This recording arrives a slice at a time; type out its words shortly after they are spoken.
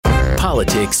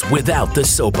politics without the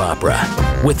soap opera,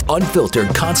 with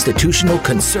unfiltered constitutional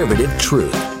conservative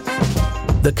truth.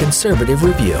 The Conservative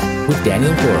Review with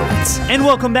Daniel Horowitz. And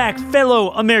welcome back,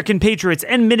 fellow American patriots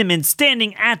and Minutemen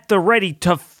standing at the ready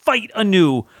to fight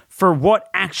anew for what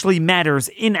actually matters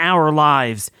in our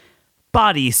lives.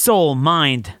 Body, soul,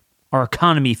 mind, our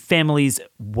economy, families,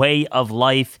 way of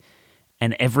life,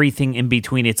 and everything in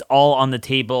between. It's all on the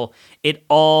table. It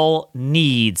all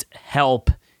needs help.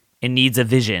 It needs a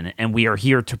vision, and we are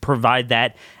here to provide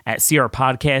that at CR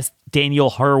Podcast. Daniel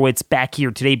Horowitz back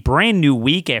here today. Brand new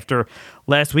week after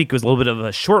last week was a little bit of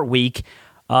a short week.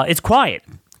 It's quiet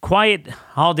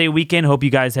holiday weekend. Hope you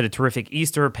guys had a terrific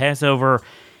Easter, Passover.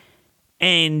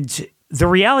 And the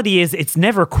reality is it's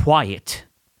never quiet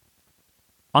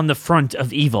on the front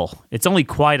of evil. It's only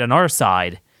quiet on our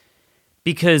side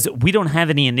because we don't have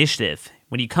any initiative.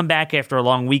 When you come back after a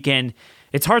long weekend,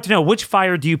 it's hard to know which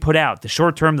fire do you put out, the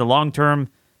short term, the long term,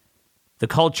 the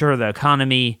culture, the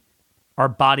economy, our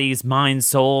bodies, minds,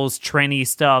 souls, tranny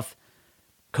stuff,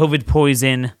 COVID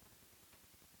poison,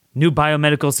 new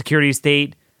biomedical security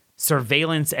state,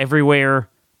 surveillance everywhere,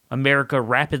 America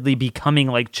rapidly becoming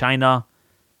like China.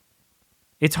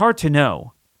 It's hard to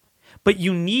know, but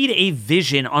you need a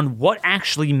vision on what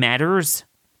actually matters,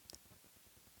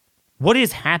 what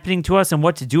is happening to us, and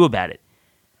what to do about it.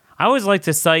 I always like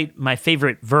to cite my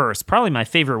favorite verse, probably my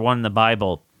favorite one in the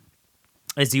Bible,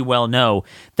 as you well know,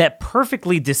 that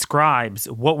perfectly describes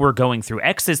what we're going through.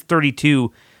 Exodus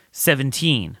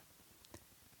 32:17.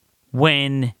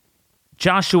 When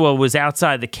Joshua was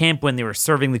outside the camp when they were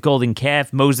serving the golden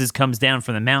calf, Moses comes down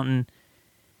from the mountain,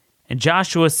 and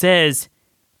Joshua says,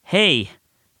 he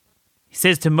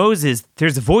says to Moses,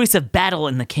 there's a voice of battle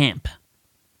in the camp.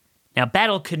 Now,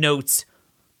 battle connotes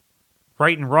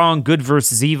right and wrong, good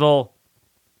versus evil.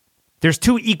 There's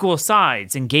two equal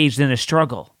sides engaged in a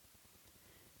struggle.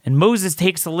 And Moses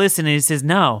takes a listen and he says,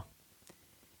 no,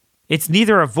 it's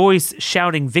neither a voice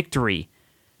shouting victory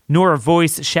nor a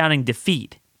voice shouting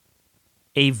defeat.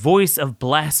 A voice of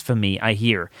blasphemy I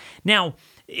hear. Now,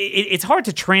 it's hard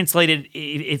to translate it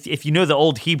if you know the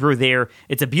old Hebrew there.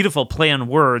 It's a beautiful play on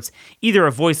words. Either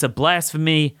a voice of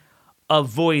blasphemy, a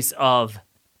voice of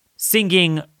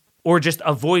singing, or just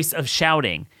a voice of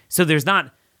shouting. So there's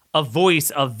not a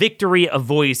voice of victory, a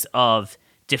voice of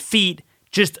defeat,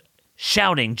 just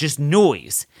shouting, just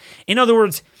noise. In other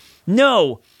words,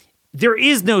 no, there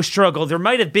is no struggle. There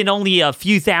might have been only a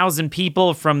few thousand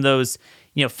people from those,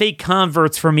 fake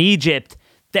converts from Egypt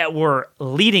that were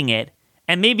leading it,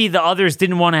 and maybe the others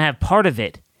didn't want to have part of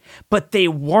it, but they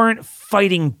weren't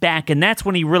fighting back, and that's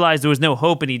when he realized there was no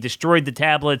hope, and he destroyed the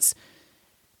tablets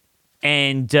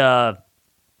and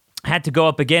had to go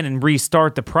up again and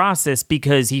restart the process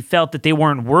because he felt that they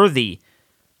weren't worthy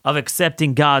of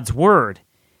accepting God's word.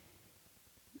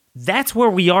 That's where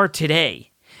we are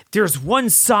today. There's one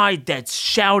side that's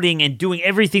shouting and doing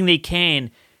everything they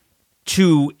can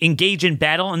to engage in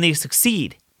battle, and they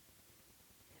succeed.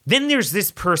 Then there's this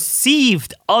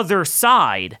perceived other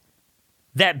side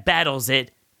that battles it,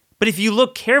 but if you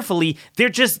look carefully, they're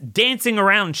just dancing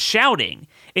around shouting.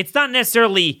 It's not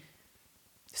necessarily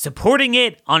supporting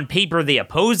it. On paper, they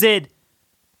oppose it.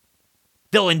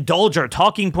 They'll indulge our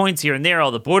talking points here and there.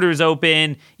 All the borders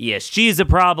open. ESG is a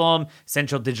problem.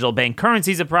 Central digital bank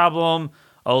currency is a problem.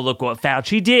 Oh, look what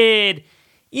Fauci did.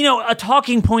 A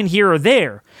talking point here or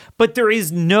there. But there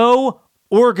is no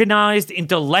organized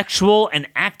intellectual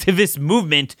and activist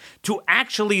movement to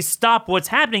actually stop what's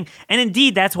happening. And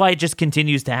indeed, that's why it just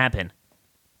continues to happen.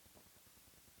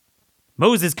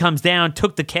 Moses comes down,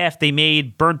 took the calf they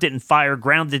made, burnt it in fire,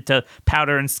 ground it to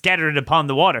powder, and scattered it upon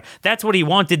the water. That's what he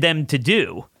wanted them to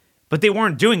do. But they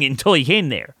weren't doing it until he came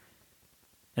there.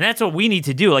 And that's what we need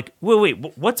to do. Like,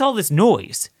 wait, what's all this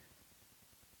noise?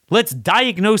 Let's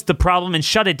diagnose the problem and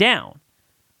shut it down.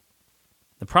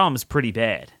 The problem is pretty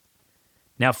bad.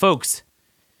 Now, folks,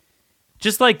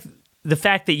 just like the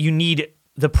fact that you need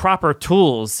the proper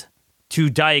tools to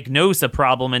diagnose a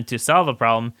problem and to solve a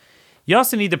problem, you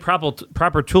also need the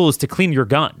proper tools to clean your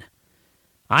gun.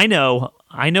 I know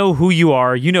who you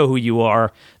are. You know who you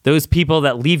are. Those people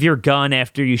that leave your gun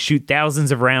after you shoot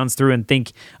thousands of rounds through and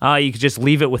think, you could just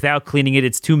leave it without cleaning it.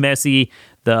 It's too messy.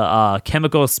 The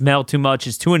chemicals smell too much.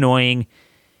 It's too annoying.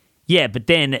 Yeah, but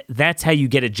then that's how you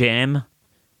get a jam.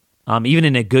 Even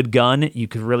in a good gun, you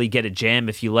could really get a jam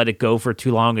if you let it go for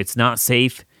too long. It's not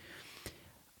safe.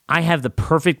 I have the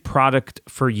perfect product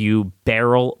for you,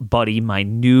 Barrel Buddy, my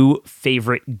new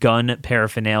favorite gun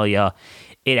paraphernalia.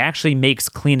 It actually makes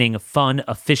cleaning fun,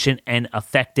 efficient, and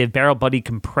effective. Barrel Buddy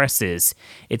compresses.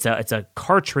 It's a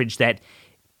cartridge that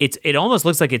it almost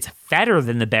looks like it's fatter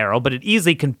than the barrel, but it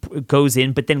easily goes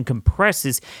in, but then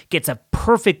compresses, gets a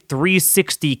perfect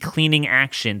 360 cleaning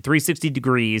action, 360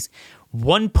 degrees,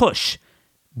 one push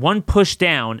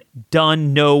down,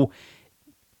 done, no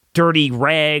dirty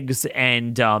rags,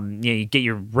 and you get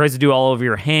your residue all over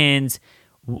your hands,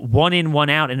 one in, one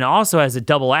out. And it also has a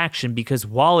double action because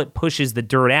while it pushes the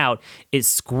dirt out, it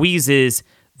squeezes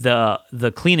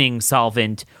the cleaning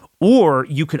solvent. Or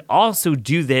you could also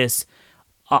do this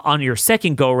on your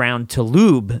second go-around to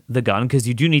lube the gun, because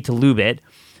you do need to lube it,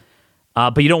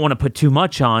 but you don't want to put too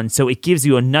much on, so it gives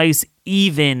you a nice,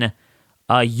 even,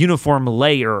 uniform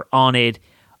layer on it.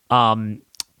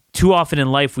 Too often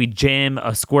in life, we jam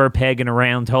a square peg in a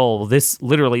round hole. This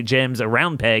literally jams a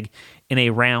round peg in a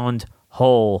round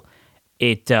hole.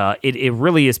 It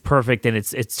really is perfect, and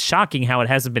it's shocking how it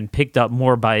hasn't been picked up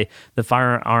more by the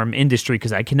firearm industry,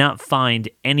 because I cannot find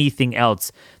anything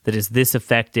else that is this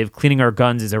effective. Cleaning our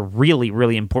guns is a really,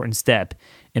 really important step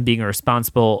in being a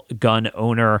responsible gun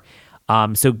owner.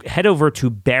 So head over to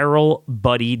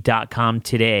barrelbuddy.com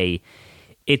today.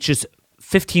 It's just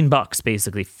 $15,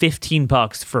 basically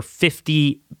 $15 for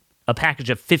a package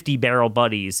of 50 Barrel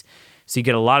Buddies. So you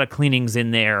get a lot of cleanings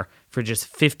in there for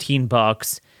just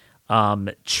 $15.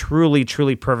 Truly,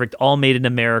 truly perfect. All made in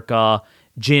America.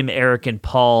 Jim, Eric, and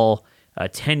Paul,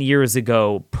 10 years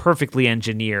ago, perfectly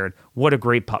engineered. What a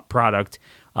great product.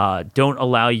 Don't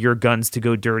allow your guns to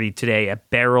go dirty today at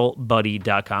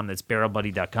barrelbuddy.com. That's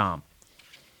barrelbuddy.com.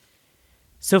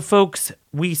 So, folks,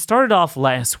 we started off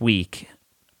last week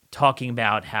talking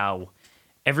about how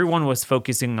everyone was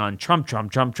focusing on Trump.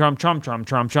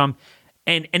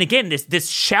 And again, this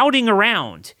shouting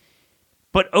around.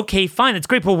 But okay, fine, that's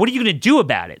great. But what are you going to do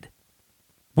about it?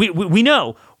 We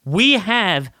know we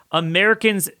have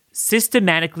Americans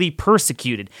systematically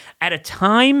persecuted at a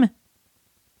time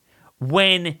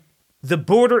when the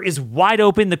border is wide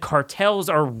open, the cartels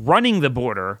are running the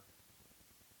border.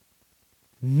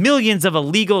 Millions of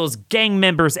illegals, gang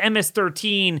members,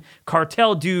 MS-13,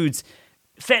 cartel dudes,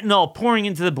 fentanyl pouring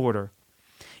into the border.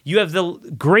 You have the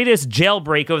greatest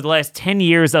jailbreak over the last 10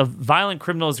 years of violent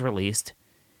criminals released.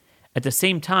 At the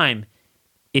same time,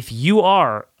 if you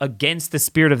are against the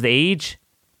spirit of the age,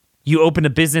 you open a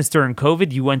business during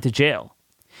COVID, you went to jail.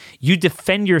 You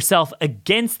defend yourself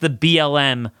against the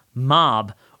BLM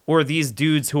mob or these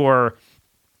dudes who are,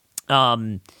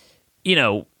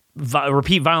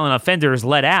 repeat violent offenders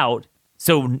let out.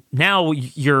 So now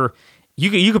you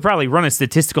could probably run a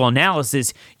statistical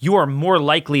analysis. You are more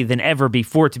likely than ever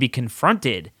before to be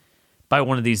confronted by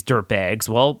one of these dirtbags.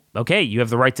 Well, okay, you have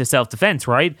the right to self-defense,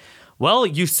 right? Well,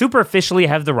 you superficially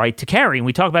have the right to carry, and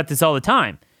we talk about this all the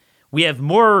time. We have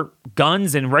more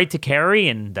guns and right to carry,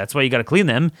 and that's why you got to clean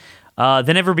them,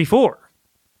 than ever before.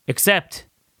 Except,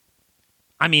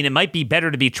 it might be better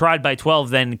to be tried by 12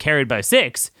 than carried by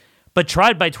 6, but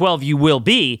tried by 12 you will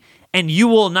be, and you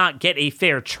will not get a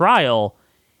fair trial,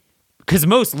 because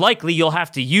most likely you'll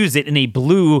have to use it in a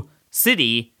blue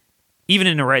city, even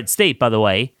in a red state, by the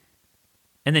way,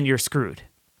 and then you're screwed.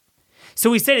 So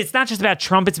we said it's not just about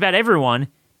Trump, it's about everyone.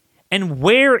 And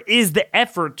where is the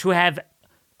effort to have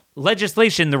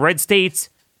legislation, the red states,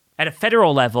 at a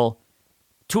federal level,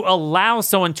 to allow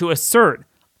someone to assert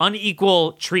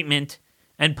unequal treatment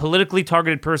and politically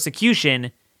targeted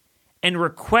persecution and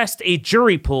request a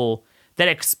jury pool that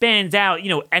expands out,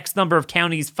 X number of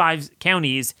counties, 5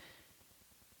 counties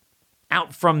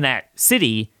out from that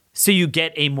city, so you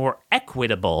get a more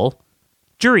equitable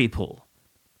jury pool?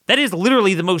 That is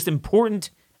literally the most important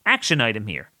action item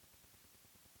here.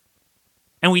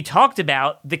 And we talked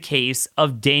about the case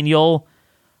of Daniel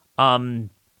Perry,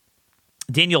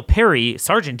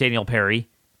 Sergeant Daniel Perry.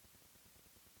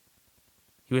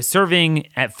 He was serving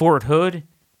at Fort Hood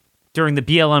during the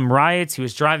BLM riots. He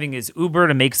was driving his Uber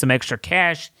to make some extra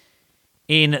cash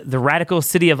in the radical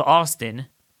city of Austin.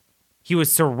 He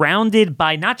was surrounded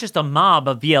by not just a mob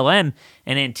of BLM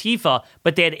and Antifa,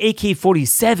 but they had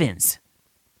AK-47s.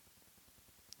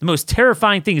 The most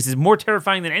terrifying thing, this is more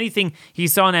terrifying than anything he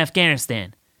saw in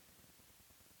Afghanistan.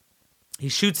 He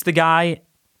shoots the guy,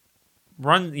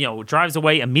 drives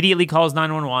away, immediately calls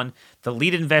 911. The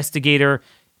lead investigator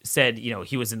said,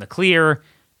 he was in the clear,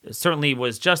 certainly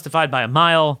was justified by a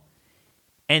mile.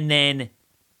 And then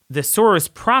the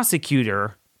Soros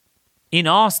prosecutor in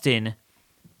Austin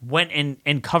went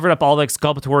and covered up all the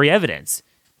exculpatory evidence.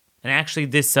 And actually,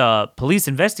 this police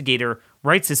investigator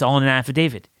writes this all in an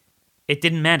affidavit. It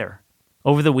didn't matter.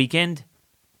 Over the weekend,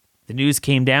 the news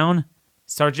came down.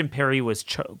 Sergeant Perry was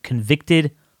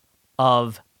convicted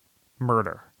of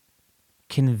murder.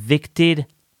 Convicted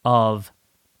of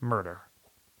murder.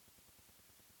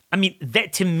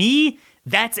 That, to me,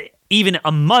 That's even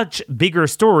a much bigger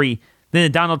story than the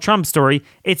Donald Trump story.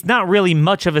 It's not really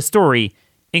much of a story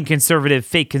in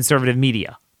fake conservative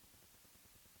media.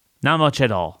 Not much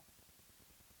at all.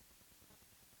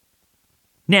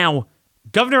 Now,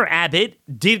 Governor Abbott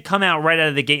did come out right out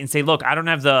of the gate and say, look, I don't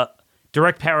have the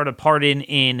direct power to pardon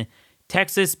in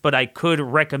Texas, but I could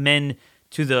recommend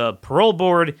to the parole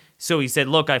board. So he said,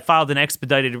 look, I filed an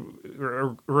expedited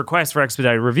request for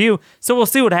expedited review, so we'll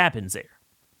see what happens there.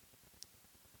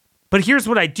 But here's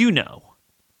what I do know.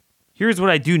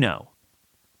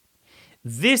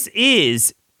 This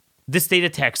is the state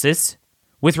of Texas,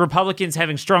 with Republicans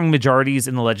having strong majorities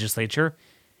in the legislature,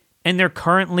 and they're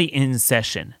currently in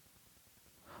session.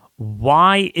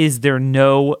 Why is there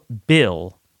no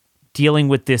bill dealing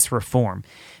with this reform?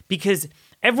 Because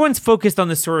everyone's focused on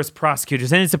the Soros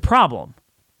prosecutors, and it's a problem.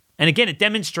 And again, it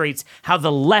demonstrates how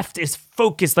the left is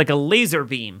focused like a laser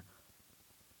beam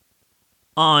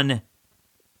on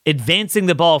advancing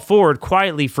the ball forward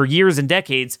quietly for years and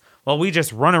decades while we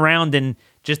just run around and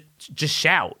just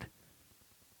shout.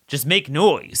 Just make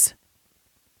noise.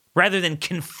 Rather than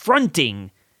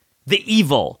confronting the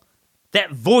evil,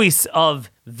 that voice of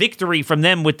victory from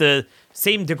them with the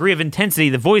same degree of intensity,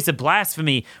 the voice of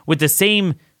blasphemy with the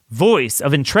same voice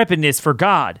of intrepidness for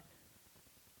God.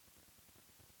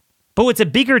 But what's a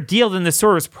bigger deal than the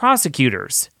Soros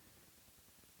prosecutors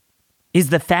is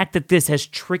the fact that this has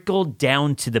trickled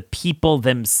down to the people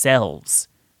themselves.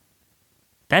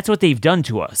 That's what they've done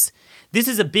to us. This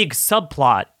is a big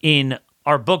subplot in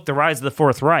our book, The Rise of the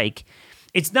Fourth Reich.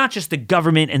 It's not just the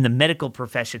government and the medical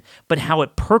profession, but how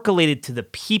it percolated to the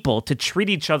people to treat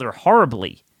each other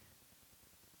horribly.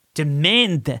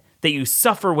 Demand that you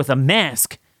suffer with a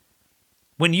mask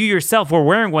when you yourself were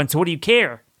wearing one, so what do you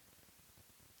care?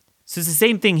 So it's the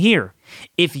same thing here.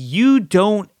 If you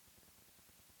don't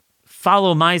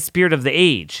follow my spirit of the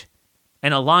age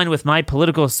and align with my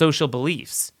political, social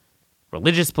beliefs,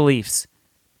 religious beliefs,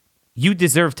 you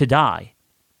deserve to die.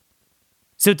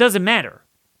 So it doesn't matter.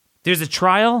 There's a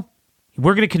trial,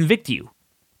 we're going to convict you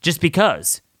just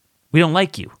because we don't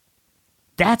like you.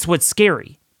 That's what's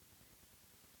scary.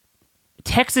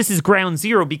 Texas is ground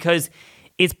zero because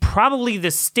it's probably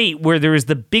the state where there is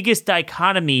the biggest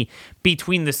dichotomy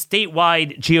between the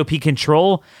statewide GOP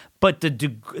control, but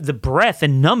the breadth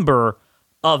and number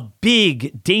of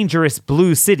big, dangerous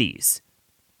blue cities.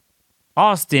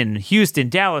 Austin, Houston,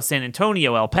 Dallas, San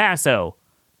Antonio, El Paso,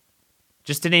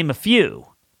 just to name a few.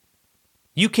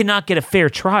 You cannot get a fair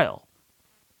trial.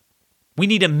 We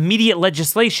need immediate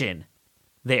legislation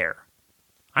there.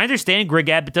 I understand Greg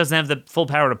Abbott doesn't have the full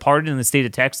power to pardon in the state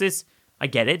of Texas. I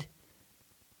get it.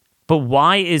 But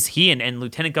why is he and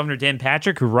Lieutenant Governor Dan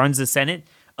Patrick, who runs the Senate,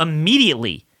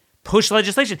 immediately push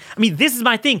legislation? I mean, this is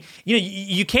my thing. You know,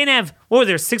 you can't have,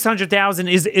 there's 600,000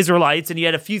 Israelites, and you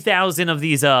had a few thousand of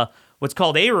these, what's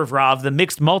called Erev Rav, the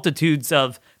mixed multitudes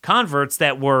of converts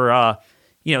that were,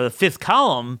 the fifth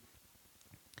column.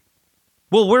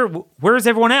 Well, where's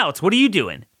everyone else? What are you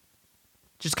doing?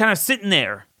 Just kind of sitting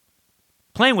there,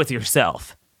 playing with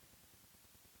yourself.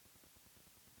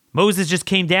 Moses just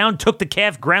came down, took the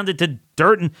calf, ground it to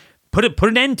dirt, and put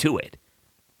an end to it.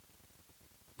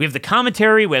 We have the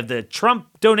commentary, we have the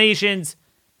Trump donations.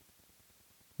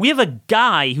 We have a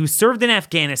guy who served in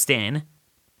Afghanistan,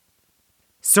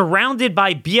 surrounded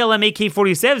by BLM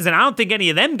AK-47s, and I don't think any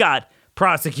of them got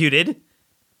prosecuted.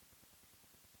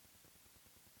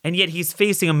 And yet he's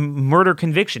facing a murder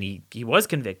conviction. He was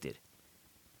convicted.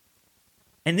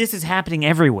 And this is happening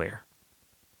everywhere.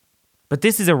 But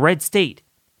this is a red state.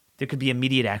 There could be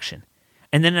immediate action.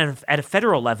 And then at a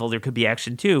federal level, there could be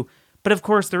action too. But of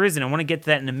course there isn't. I want to get to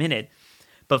that in a minute.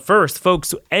 But first,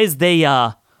 folks, as they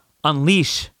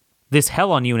unleash this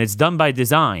hell on you, and it's done by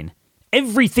design,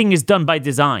 everything is done by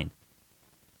design.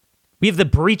 We have the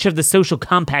breach of the social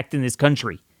compact in this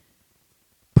country.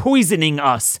 Poisoning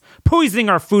us, poisoning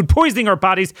our food, poisoning our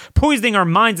bodies, poisoning our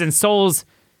minds and souls,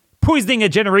 poisoning a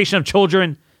generation of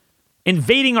children,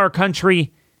 invading our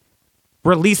country,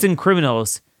 releasing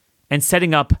criminals, and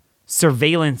setting up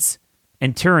surveillance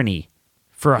and tyranny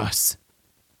for us.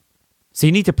 So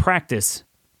you need to practice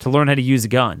to learn how to use a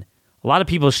gun. A lot of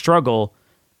people struggle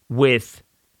with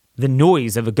the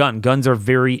noise of a gun. Guns are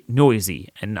very noisy,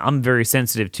 and I'm very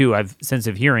sensitive too. I have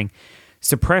sensitive hearing.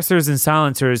 Suppressors and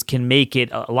silencers can make it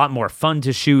a lot more fun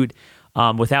to shoot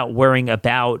without worrying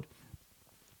about,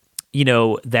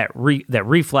 that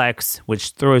reflex, which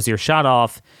throws your shot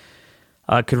off.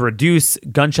 Could reduce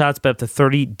gunshots by up to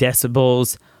 30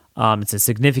 decibels. It's a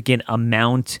significant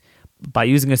amount. by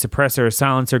using a suppressor or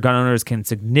silencer, gun owners can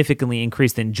significantly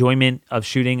increase the enjoyment of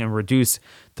shooting and reduce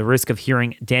the risk of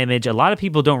hearing damage. A lot of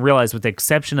people don't realize, with the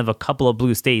exception of a couple of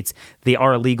blue states, they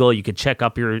are illegal. You could check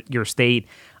up your state.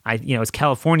 It's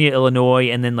California, Illinois,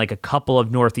 and then like a couple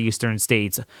of northeastern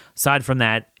states. Aside from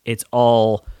that, it's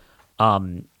all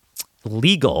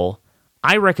legal.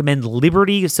 I recommend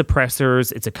Liberty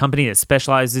Suppressors. It's a company that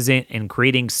specializes in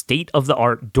creating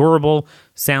state-of-the-art, durable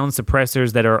sound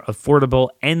suppressors that are affordable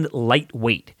and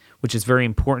lightweight, which is very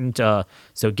important.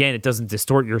 So again, it doesn't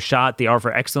distort your shot. They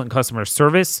offer excellent customer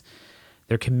service.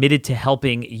 They're committed to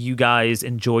helping you guys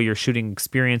enjoy your shooting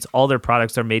experience. All their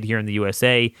products are made here in the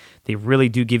USA. They really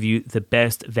do give you the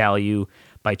best value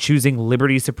by choosing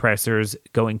Liberty Suppressors,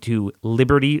 going to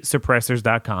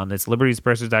libertysuppressors.com. That's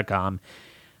libertysuppressors.com.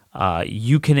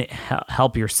 You can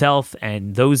help yourself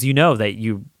and those you know that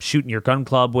you shoot in your gun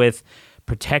club with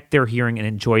protect their hearing and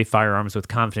enjoy firearms with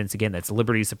confidence. Again, that's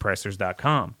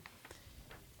libertysuppressors.com.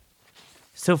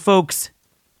 So, folks,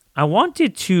 I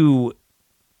wanted to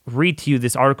read to you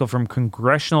this article from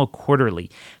Congressional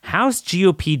Quarterly. House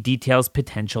GOP details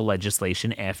potential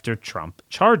legislation after Trump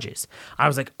charges. I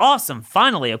was like, awesome,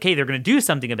 finally. Okay, they're going to do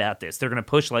something about this. They're going to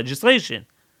push legislation.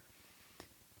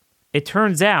 It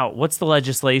turns out, what's the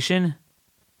legislation?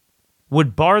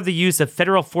 Would bar the use of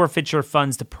federal forfeiture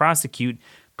funds to prosecute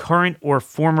current or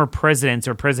former presidents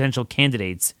or presidential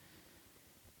candidates.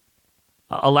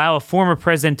 Allow a former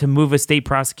president to move a state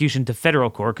prosecution to federal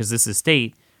court, because this is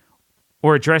state,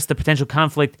 or address the potential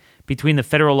conflict between the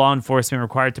federal law enforcement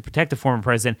required to protect the former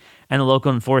president and the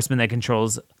local enforcement that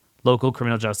controls local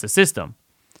criminal justice system.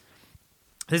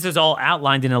 This is all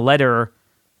outlined in a letter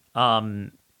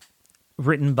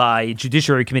written by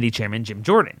Judiciary Committee Chairman Jim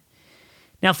Jordan.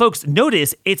 Now, folks,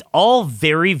 notice it's all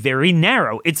very, very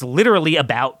narrow. It's literally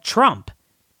about Trump.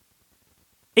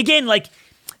 Again,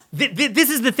 this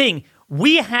is the thing.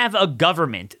 We have a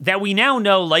government that we now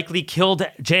know likely killed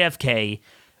JFK,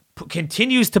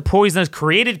 continues to poison us,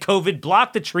 created COVID,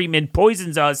 blocked the treatment,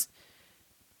 poisons us.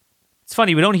 It's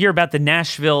funny, we don't hear about the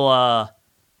Nashville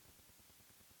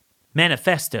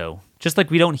manifesto, just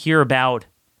like we don't hear about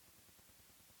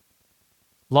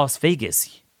Las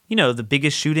Vegas. You know, the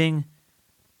biggest shooting.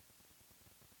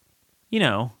 You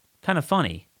know, kind of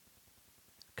funny.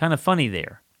 Kind of funny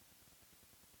there.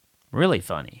 Really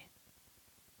funny.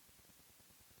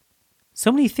 So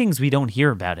many things we don't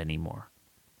hear about anymore.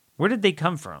 Where did they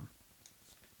come from?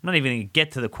 I'm not even going to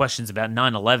get to the questions about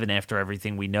 9/11 after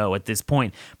everything we know at this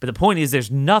point. But the point is,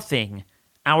 there's nothing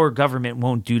our government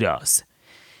won't do to us.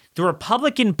 The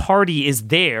Republican Party is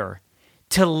there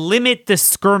to limit the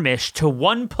skirmish to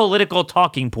one political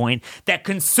talking point that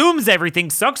consumes everything,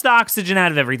 sucks the oxygen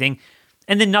out of everything,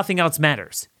 and then nothing else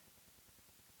matters.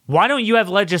 Why don't you have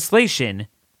legislation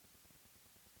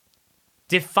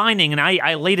defining, and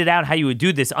I laid it out how you would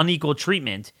do this, unequal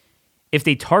treatment, if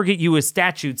they target you with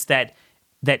statutes that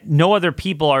no other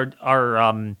people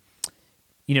are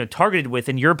targeted with,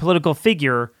 and you're a political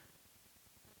figure,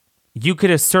 you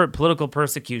could assert political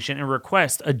persecution and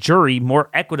request a jury more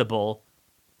equitable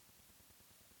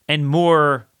and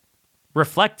more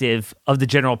reflective of the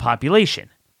general population.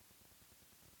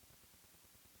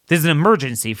 There's an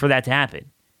emergency for that to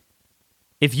happen.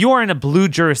 If you are in a blue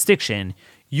jurisdiction,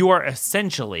 you are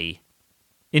essentially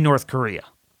in North Korea.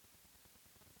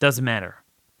 Doesn't matter.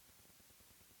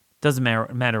 Doesn't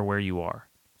matter where you are.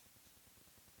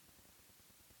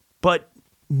 But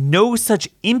no such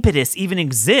impetus even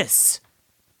exists.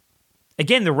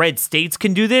 Again, the red states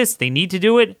can do this. They need to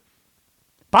do it.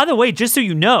 By the way, just so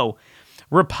you know,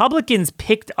 Republicans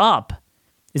picked up,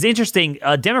 it's interesting,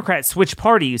 Democrats switched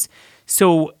parties.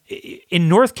 So in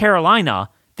North Carolina,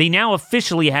 they now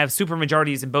officially have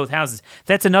supermajorities in both houses.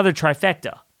 That's another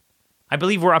trifecta. I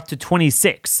believe we're up to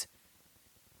 26.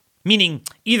 Meaning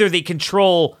either they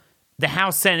control the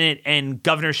House, Senate, and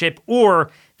governorship,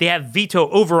 or they have veto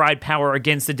override power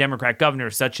against the Democrat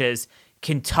governors, such as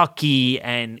Kentucky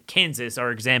and Kansas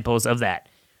are examples of that.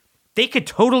 They could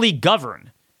totally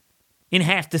govern in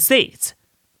half the states.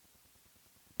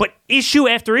 But issue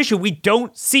after issue, we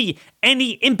don't see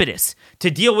any impetus to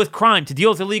deal with crime, to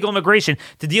deal with illegal immigration,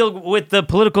 to deal with the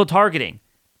political targeting,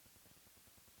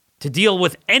 to deal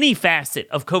with any facet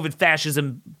of COVID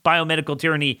fascism, biomedical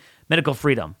tyranny, medical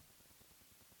freedom.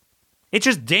 It's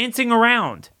just dancing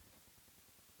around.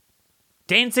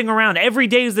 Dancing around. Every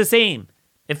day is the same.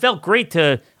 It felt great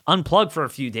to unplug for a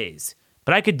few days,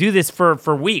 but I could do this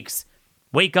for weeks.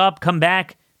 Wake up, come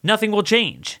back, nothing will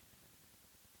change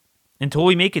until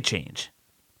we make a change.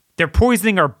 They're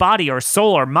poisoning our body, our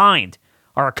soul, our mind,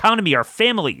 our economy, our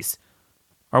families,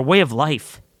 our way of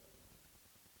life.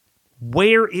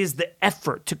 Where is the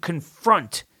effort to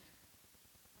confront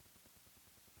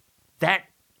that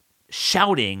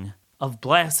shouting of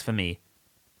blasphemy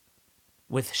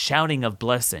with shouting of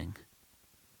blessing?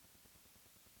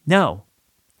 No,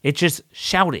 it's just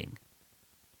shouting,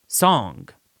 song,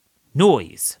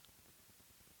 noise.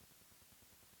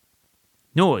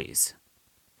 Noise.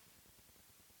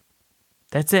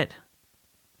 That's it.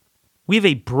 We have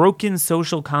a broken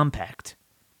social compact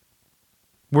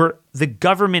where the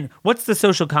government... What's the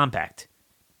social compact?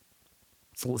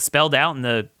 It's spelled out in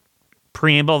the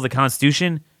preamble of the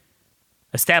Constitution.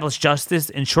 Establish justice,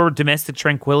 ensure domestic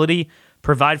tranquility,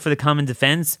 provide for the common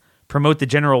defense, promote the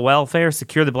general welfare,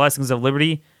 secure the blessings of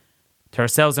liberty to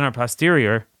ourselves and our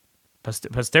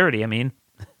posterity, I mean.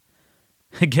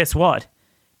 Guess what?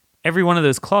 Every one of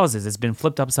those clauses has been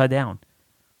flipped upside down.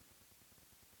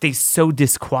 They sow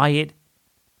disquiet,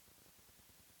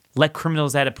 let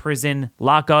criminals out of prison,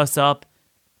 lock us up,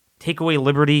 take away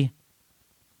liberty.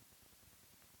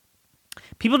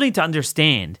 People need to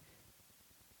understand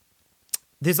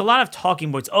there's a lot of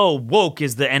talking points. Oh, woke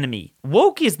is the enemy.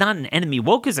 Woke is not an enemy.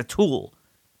 Woke is a tool.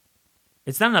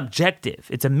 It's not an objective.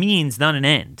 It's a means, not an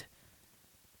end.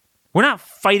 We're not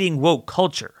fighting woke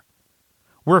culture.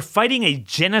 We're fighting a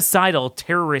genocidal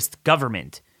terrorist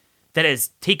government that has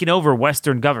taken over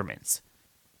Western governments.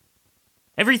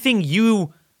 Everything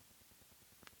you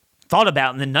thought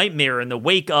about in the nightmare in the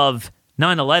wake of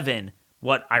 9/11,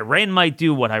 what Iran might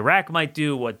do, what Iraq might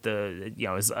do, what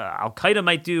Al-Qaeda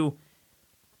might do,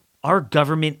 our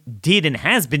government did and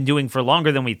has been doing for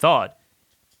longer than we thought.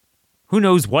 Who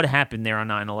knows what happened there on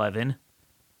 9/11?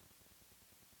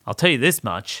 I'll tell you this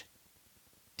much.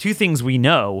 Two things we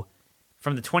know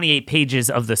from the 28 pages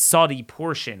of the Saudi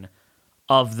portion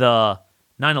of the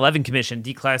 9/11 Commission,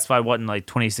 declassified in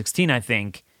 2016, I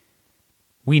think.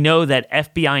 We know that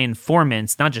FBI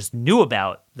informants not just knew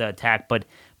about the attack, but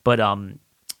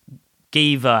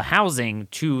gave housing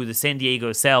to the San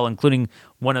Diego cell, including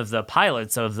one of the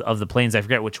pilots of the planes, I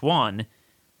forget which one.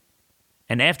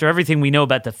 And after everything we know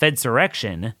about the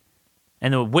Fedsurrection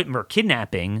and the Whitmer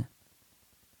kidnapping,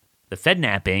 the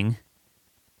Fednapping,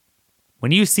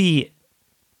 when you see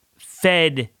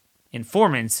Fed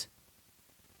informants,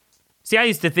 see, I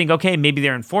used to think, okay, maybe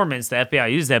they're informants, the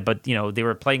FBI used that, but, they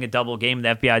were playing a double game,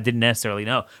 the FBI didn't necessarily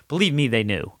know. Believe me, they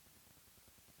knew.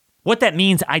 What that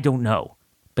means, I don't know,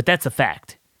 but that's a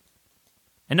fact.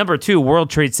 And number two, World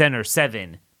Trade Center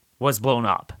 7 was blown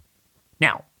up.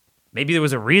 Now, maybe there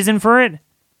was a reason for it.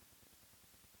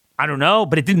 I don't know,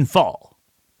 but it didn't fall.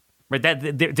 Right?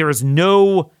 There is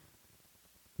no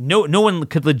one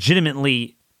could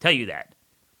legitimately tell you that.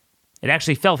 It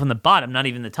actually fell from the bottom, not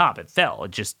even the top. It fell.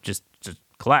 It just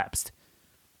collapsed.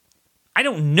 I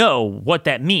don't know what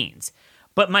that means,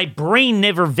 but my brain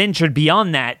never ventured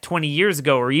beyond that 20 years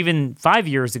ago or even 5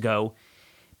 years ago,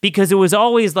 because it was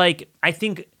always like, I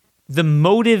think the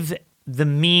motive, the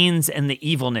means, and the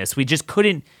evilness. We just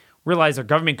couldn't realize our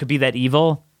government could be that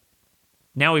evil.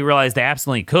 Now we realize they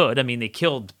absolutely could. I mean, they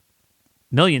killed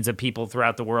millions of people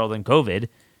throughout the world in COVID.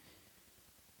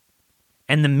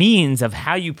 And the means of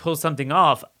how you pull something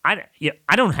off, I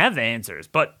don't have the answers,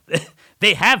 but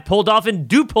they have pulled off and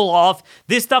do pull off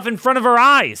this stuff in front of our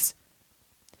eyes.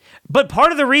 But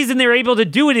part of the reason they're able to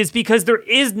do it is because there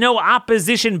is no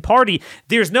opposition party.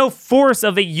 There's no force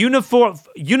of a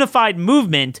unified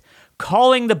movement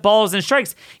calling the balls and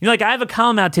strikes. I have a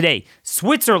column out today.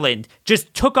 Switzerland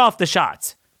just took off the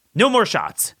shots. No more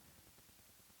shots.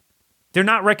 They're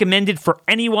not recommended for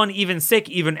anyone, even sick,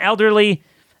 even elderly.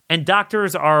 And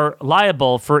doctors are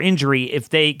liable for injury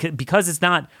because it's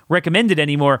not recommended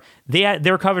anymore.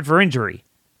 They're covered for injury.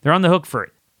 They're on the hook for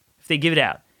it if they give it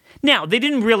out. Now, they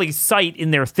didn't really cite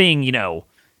in their thing,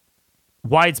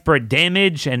 widespread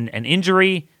damage and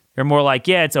injury. They're more like,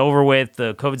 yeah, it's over with.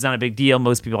 The COVID's not a big deal.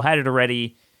 Most people had it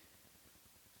already.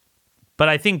 But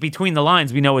I think between the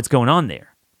lines, we know what's going on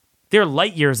there. They're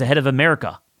light years ahead of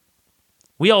America.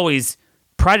 We always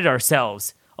prided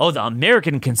ourselves. Oh, the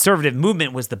American conservative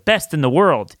movement was the best in the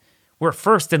world. We're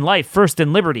first in life, first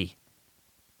in liberty.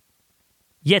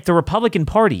 Yet the Republican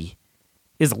Party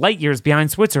is light years behind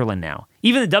Switzerland now.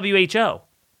 Even the WHO.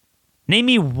 Name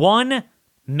me one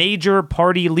major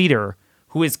party leader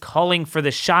who is calling for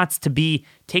the shots to be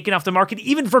taken off the market,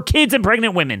 even for kids and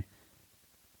pregnant women.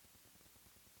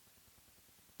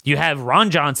 You have Ron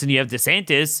Johnson, you have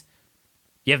DeSantis,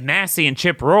 you have Massey and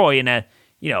Chip Roy, and a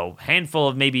handful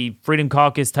of maybe Freedom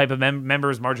Caucus type of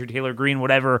members, Marjorie Taylor Greene,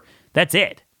 whatever. That's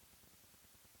it.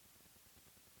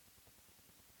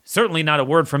 Certainly not a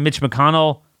word from Mitch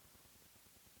McConnell,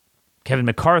 Kevin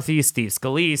McCarthy, Steve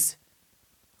Scalise,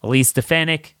 Elise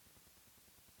Stefanik,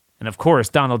 And of course,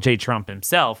 Donald J. Trump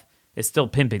himself is still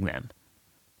pimping them.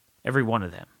 Every one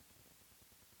of them.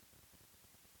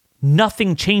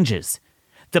 Nothing changes.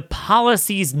 The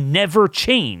policies never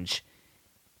change.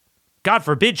 God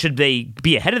forbid should they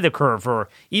be ahead of the curve or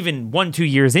even 1-2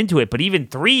 years into it, but even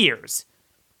 3 years.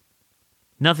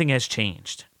 Nothing has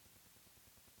changed.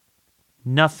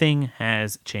 Nothing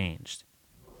has changed.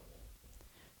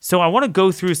 So I want to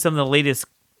go through some of the latest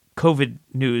COVID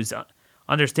news,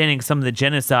 understanding some of the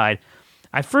genocide.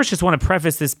 I first just want to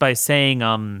preface this by saying,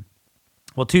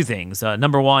 two things.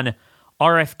 Number one,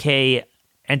 RFK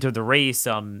entered the race.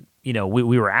 We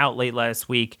were out late last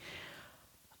week.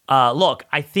 Look,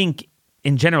 I think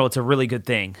in general it's a really good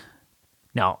thing.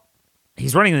 Now,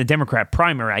 he's running in the Democrat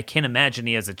primary. I can't imagine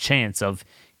he has a chance of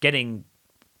gaining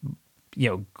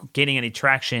any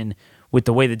traction with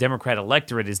the way the Democrat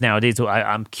electorate is nowadays. So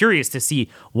I'm curious to see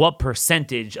what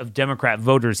percentage of Democrat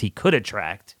voters he could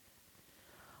attract.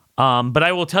 But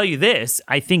I will tell you this,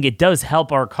 I think it does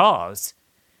help our cause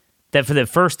that for the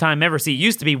first time ever, see, it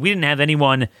used to be we didn't have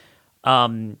anyone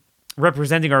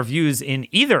representing our views in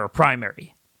either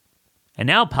primary. And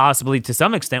now possibly to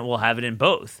some extent we'll have it in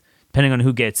both, depending on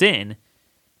who gets in.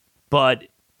 But,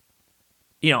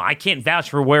 I can't vouch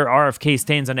for where RFK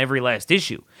stands on every last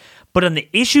issue. But on the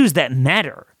issues that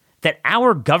matter, that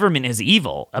our government is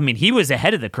evil, he was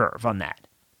ahead of the curve on that.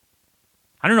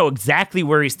 I don't know exactly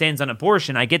where he stands on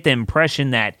abortion. I get the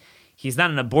impression that he's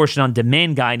not an abortion on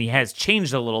demand guy, and he has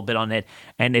changed a little bit on it.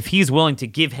 And if he's willing to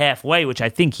give halfway, which I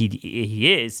think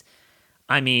he is,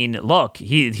 look,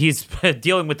 he's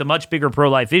dealing with the much bigger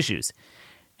pro-life issues.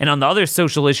 And on the other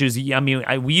social issues,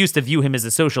 we used to view him as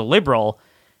a social liberal,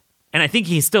 and I think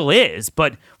he still is.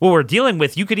 But what we're dealing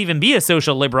with, you could even be a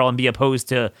social liberal and be opposed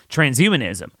to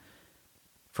transhumanism.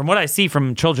 From what I see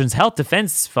from Children's Health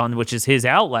Defense Fund, which is his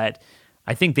outlet,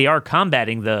 I think they are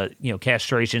combating the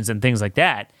castrations and things like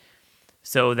that.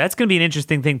 So that's going to be an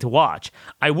interesting thing to watch.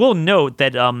 I will note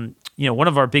that one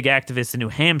of our big activists in New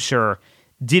Hampshire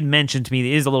did mention to me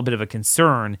there is a little bit of a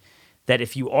concern that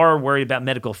if you are worried about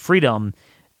medical freedom,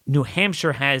 New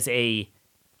Hampshire has a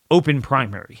open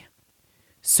primary.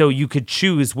 So you could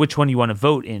choose which one you want to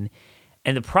vote in.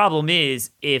 And the problem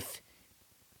is if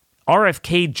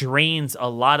RFK drains a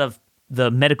lot of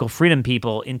the medical freedom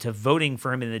people into voting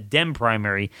for him in the Dem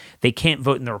primary, they can't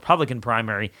vote in the Republican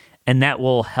primary, and that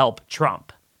will help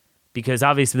Trump. Because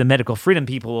obviously the medical freedom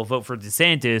people will vote for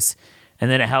DeSantis, and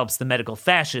then it helps the medical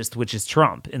fascist, which is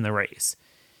Trump, in the race.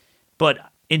 But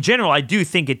in general, I do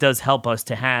think it does help us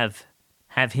to have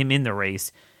him in the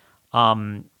race.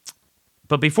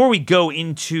 But before we go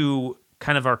into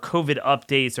kind of our COVID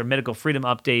updates, our medical freedom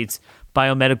updates,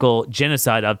 biomedical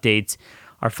genocide updates,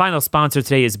 our final sponsor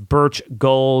today is Birch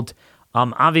Gold.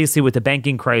 Obviously, with the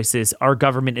banking crisis, our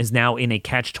government is now in a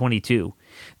catch-22.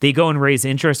 They go and raise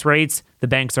interest rates, the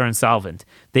banks are insolvent.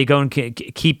 They go and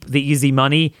keep the easy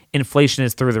money, inflation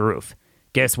is through the roof.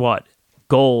 Guess what?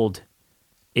 Gold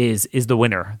is the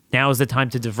winner. Now is the time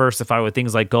to diversify with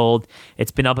things like gold.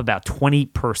 It's been up about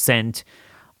 20%.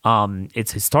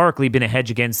 It's historically been a hedge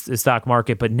against the stock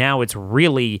market, but now it's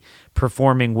really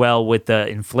performing well with the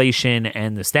inflation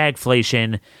and the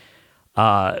stagflation.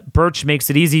 Birch makes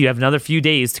it easy. You have another few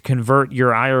days to convert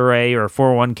your IRA or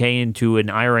 401k into an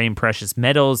IRA in precious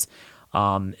metals.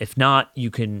 If not,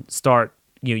 you can start,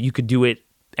 you could do it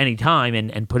anytime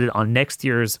and put it on next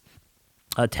year's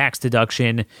tax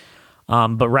deduction.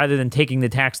 But rather than taking the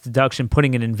tax deduction,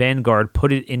 putting it in Vanguard,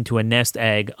 put it into a nest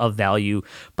egg of value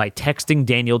by texting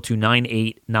Daniel to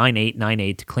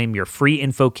 989898 to claim your free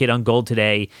info kit on gold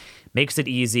today. Makes it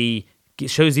easy,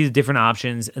 shows you the different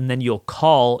options, and then you'll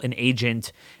call an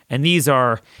agent. And these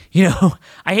are,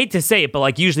 I hate to say it, but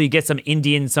like usually you get some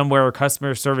Indian somewhere or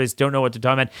customer service, don't know what to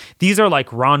talk about. These are like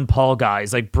Ron Paul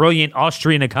guys, like brilliant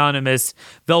Austrian economists.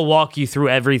 They'll walk you through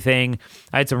everything.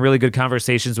 I had some really good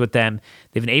conversations with them.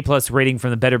 They have an A+ rating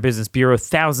from the Better Business Bureau,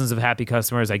 thousands of happy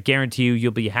customers. I guarantee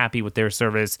you'll be happy with their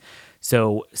service.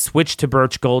 So switch to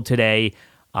Birch Gold today.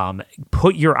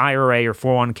 Put your IRA or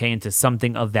 401k into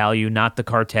something of value, not the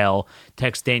cartel.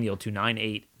 Text Daniel to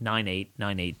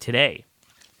 989898 today.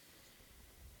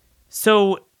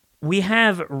 So we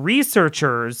have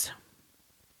researchers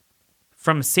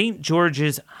from St.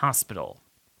 George's Hospital.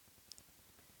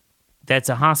 That's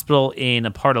a hospital in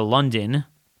a part of London.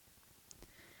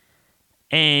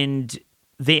 And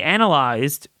they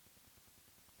analyzed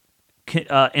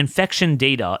infection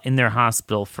data in their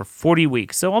hospital for 40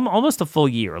 weeks, so almost a full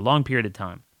year, a long period of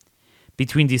time,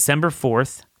 between December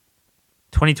 4th,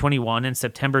 2021 and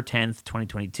September 10th,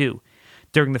 2022.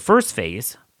 During the first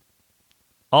phase,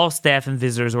 all staff and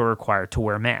visitors were required to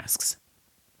wear masks.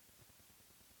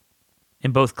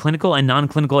 in both clinical and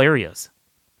non-clinical areas.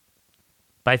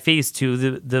 By phase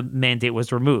 2, the mandate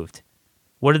was removed.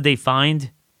 What did they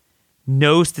find?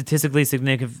 No statistically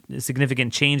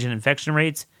significant change in infection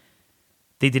rates.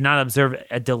 They did not observe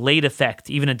a delayed effect,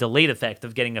 even a delayed effect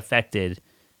of getting infected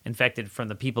from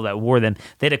the people that wore them.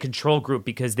 They had a control group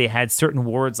because they had certain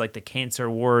wards like the cancer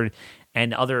ward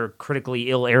and other critically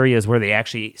ill areas where they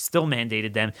actually still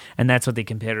mandated them, and that's what they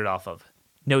compared it off of.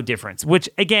 No difference. Which,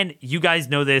 again, you guys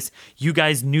know this. You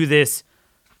guys knew this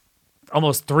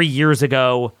almost 3 years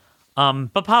ago,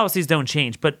 but policies don't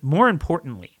change. But more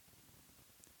importantly,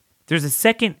 there's a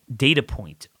second data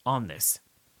point on this.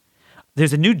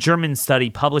 There's a new German study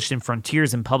published in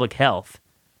Frontiers in Public Health.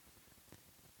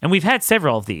 And we've had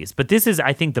several of these, but this is,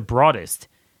 I think, the broadest.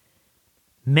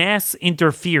 Masks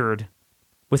interfered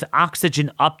with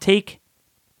oxygen uptake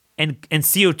and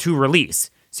CO2 release.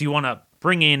 So you want to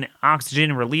bring in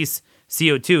oxygen and release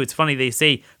CO2. It's funny, they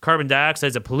say carbon dioxide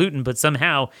is a pollutant, but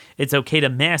somehow it's okay to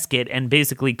mask it and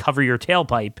basically cover your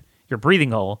tailpipe, your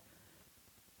breathing hole.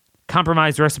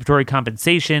 Compromised respiratory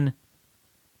compensation.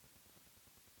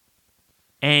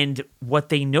 And what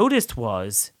they noticed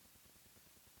was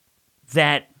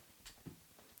that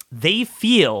they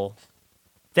feel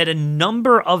that a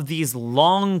number of these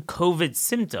long COVID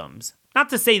symptoms, not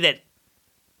to say that,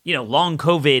 long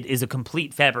COVID is a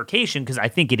complete fabrication, because I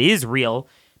think it is real,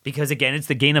 because again, it's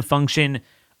the gain of function.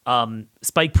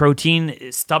 Spike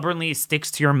protein stubbornly sticks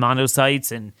to your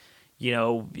monocytes and,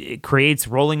 it creates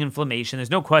rolling inflammation.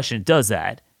 There's no question it does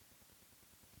that.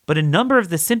 But a number of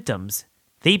the symptoms,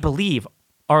 they believe,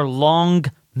 are long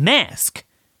mask.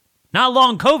 Not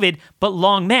long COVID, but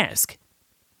long mask.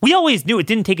 We always knew it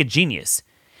didn't take a genius.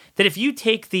 That if you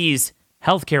take these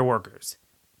healthcare workers,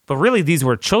 but really these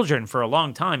were children for a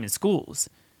long time in schools,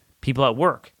 people at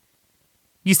work,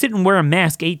 you sit and wear a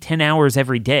mask 8-10 hours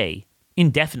every day,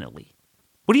 indefinitely.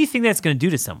 What do you think that's going to do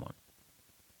to someone?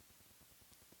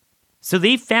 So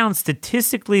they found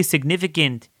statistically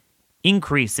significant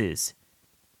increases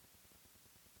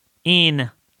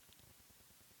in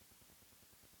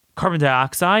carbon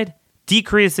dioxide,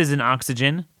 decreases in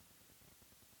oxygen,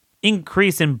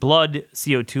 increase in blood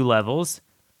CO2 levels,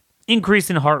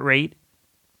 increase in heart rate,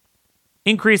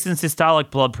 increase in systolic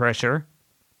blood pressure,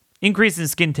 increase in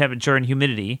skin temperature and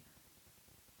humidity,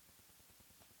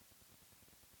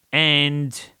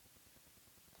 and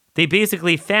they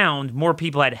basically found more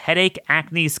people had headache,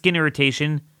 acne, skin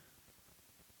irritation,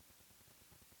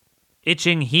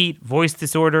 itching, heat, voice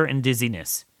disorder, and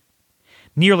dizziness.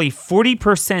 Nearly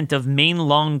 40% of main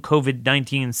long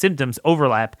COVID-19 symptoms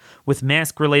overlap with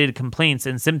mask-related complaints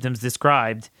and symptoms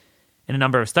described in a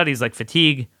number of studies like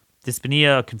fatigue,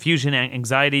 dyspnea, confusion,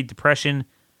 anxiety, depression,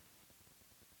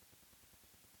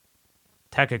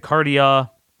 tachycardia,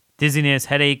 dizziness,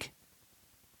 headache,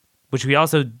 which we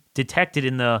also detected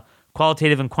in the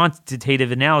qualitative and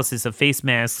quantitative analysis of face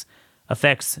masks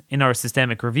effects in our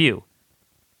systemic review.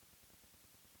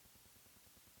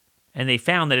 And they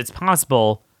found that it's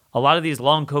possible a lot of these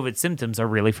long COVID symptoms are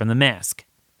really from the mask.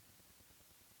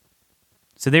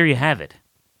 So there you have it.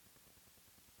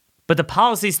 But the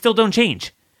policies still don't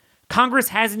change. Congress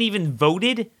hasn't even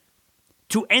voted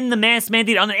to end the mask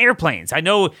mandate on the airplanes. I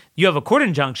know you have a court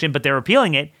injunction, but they're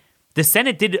appealing it. The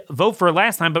Senate did vote for it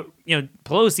last time, but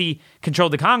Pelosi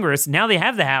controlled the Congress. Now they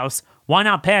have the House. Why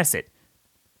not pass it?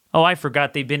 Oh, I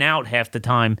forgot they've been out half the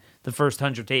time the first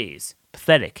 100 days.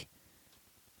 Pathetic.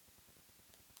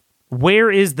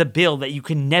 Where is the bill that you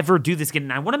can never do this again?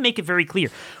 And I want to make it very clear.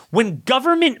 When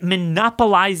government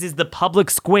monopolizes the public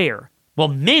square,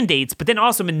 mandates, but then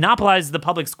also monopolizes the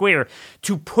public square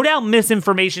to put out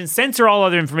misinformation, censor all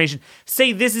other information,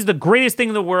 say this is the greatest thing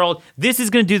in the world, this is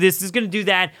going to do this is going to do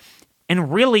that,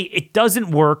 and really it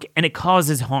doesn't work and it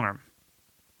causes harm.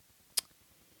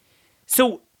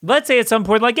 So let's say at some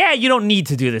point, you don't need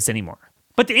to do this anymore.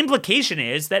 But the implication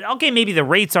is that, okay, maybe the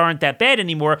rates aren't that bad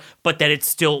anymore, but that it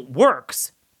still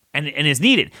works and is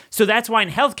needed. So that's why in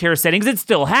healthcare settings, it's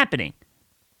still happening.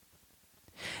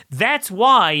 That's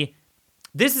why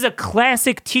this is a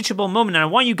classic teachable moment, and I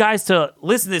want you guys to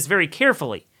listen to this very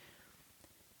carefully.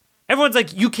 Everyone's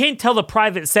like, you can't tell the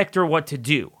private sector what to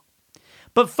do.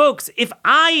 But folks, if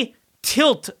I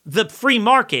tilt the free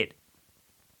market,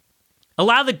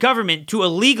 allow the government to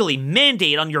illegally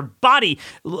mandate on your body,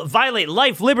 violate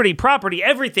life, liberty, property,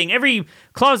 everything, every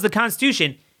clause of the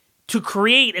Constitution, to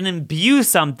create and imbue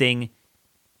something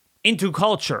into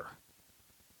culture.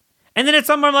 And then at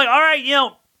some point I'm like, all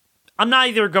right, I'm not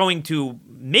either going to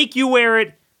make you wear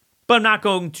it, but I'm not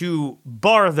going to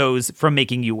bar those from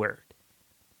making you wear it.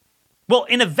 Well,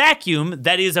 in a vacuum,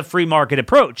 that is a free market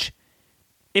approach.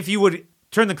 If you would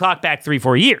turn the clock back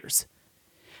 3-4 years.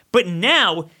 But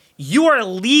now you are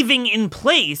leaving in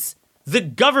place the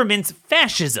government's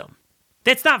fascism.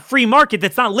 That's not free market.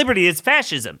 That's not liberty. It's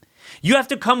fascism. You have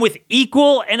to come with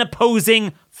equal and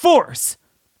opposing force.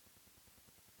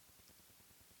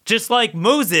 Just like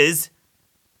Moses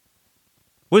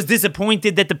was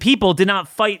disappointed that the people did not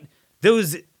fight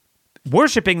those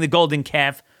worshiping the golden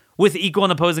calf with equal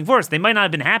and opposing force. They might not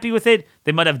have been happy with it.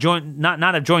 They might have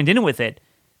not have joined in with it.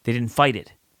 They didn't fight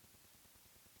it.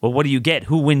 Well, what do you get?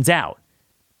 Who wins out?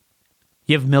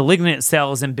 You have malignant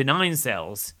cells and benign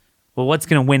cells. Well, what's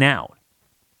going to win out?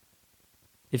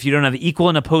 If you don't have equal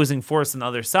and opposing force on the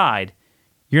other side,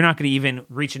 you're not going to even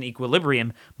reach an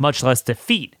equilibrium, much less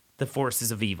defeat the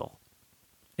forces of evil.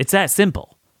 It's that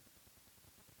simple.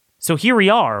 So here we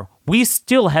are. We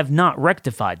still have not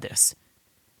rectified this.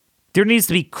 There needs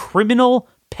to be criminal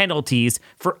penalties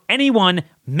for anyone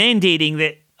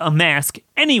mandating a mask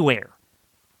anywhere.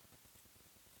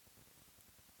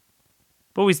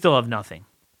 But we still have nothing.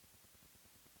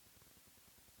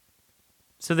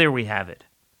 So there we have it.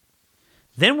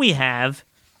 Then we have,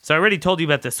 so I already told you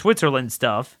about the Switzerland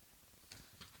stuff.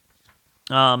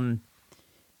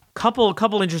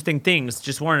 Couple interesting things.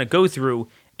 Just wanted to go through.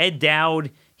 Ed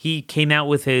Dowd, he came out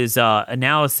with his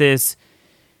analysis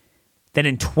that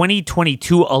in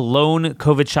 2022 alone,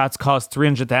 COVID shots caused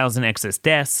 300,000 excess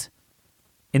deaths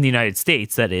in the United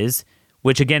States, that is,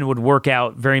 which again would work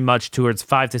out very much towards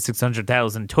 500,000 to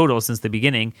 600,000 total since the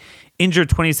beginning. Injured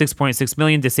 26.6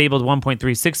 million, disabled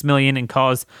 1.36 million, and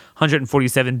caused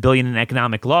 147 billion in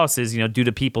economic losses, due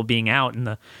to people being out and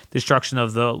the destruction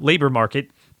of the labor market.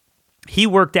 He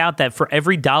worked out that for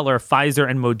every dollar Pfizer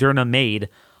and Moderna made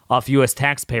off U.S.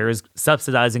 taxpayers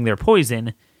subsidizing their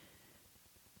poison,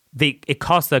 it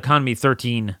cost the economy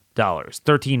 $13,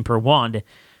 13 per one.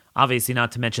 Obviously,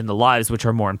 not to mention the lives, which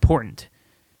are more important.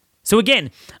 So again,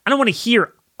 I don't want to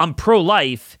hear I'm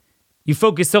pro-life. You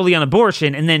focus solely on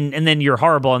abortion, and then you're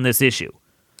horrible on this issue.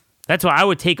 That's why I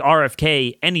would take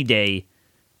RFK any day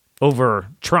over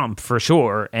Trump for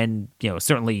sure, and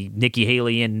certainly Nikki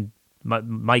Haley and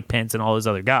Mike Pence and all those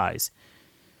other guys.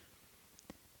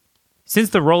 Since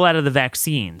the rollout of the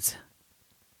vaccines,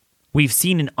 we've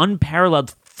seen an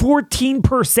unparalleled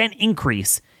 14%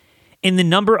 increase in the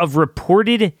number of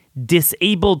reported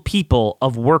disabled people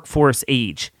of workforce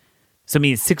age. So I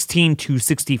mean 16 to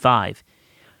 65.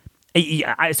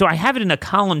 So I have it in a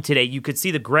column today. You could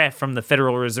see the graph from the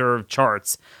Federal Reserve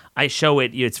charts. I show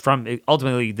it. It's from,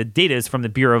 ultimately, the data is from the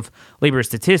Bureau of Labor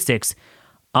Statistics.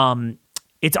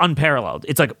 It's unparalleled.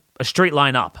 It's like a straight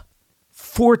line up.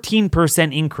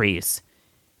 14% increase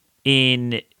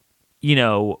in,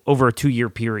 over a 2-year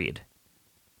period.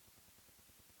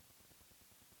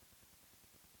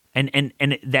 And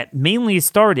that mainly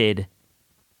started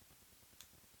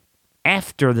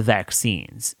after the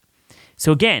vaccines.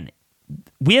 So again,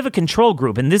 we have a control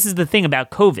group, and this is the thing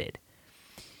about COVID.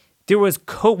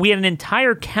 We had an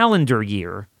entire calendar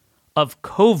year of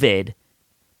COVID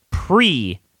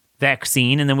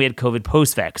pre-vaccine, and then we had COVID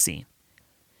post-vaccine.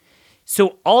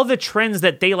 So all the trends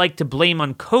that they like to blame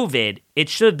on COVID, it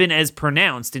should have been as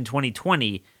pronounced in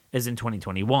 2020 as in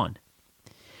 2021.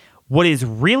 What is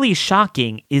really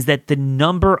shocking is that the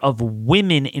number of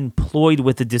women employed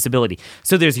with a disability.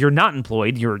 So you're not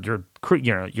employed, you're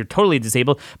totally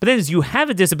disabled, but then you have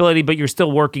a disability, but you're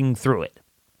still working through it.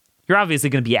 You're obviously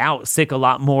going to be out sick a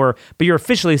lot more, but you're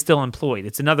officially still employed.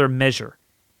 It's another measure.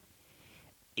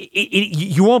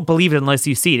 You won't believe it unless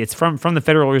you see it. It's from the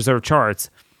Federal Reserve charts.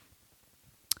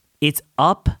 It's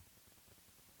up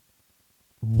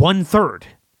 1/3.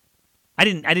 I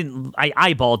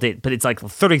eyeballed it, but it's like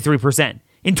 33%.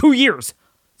 In 2 years,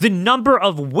 the number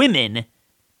of women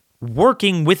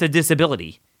working with a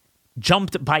disability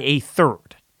jumped by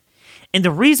 1/3. And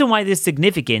the reason why this is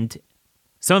significant,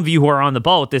 some of you who are on the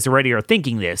ball with this already are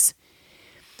thinking this.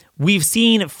 We've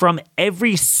seen from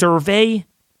every survey,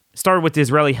 started with the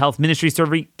Israeli Health Ministry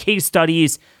survey, case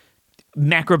studies,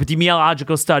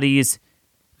 macroepidemiological studies,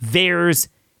 theirs,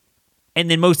 and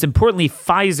then most importantly,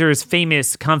 Pfizer's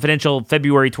famous confidential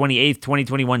February 28th,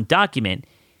 2021 document,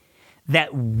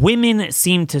 that women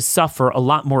seem to suffer a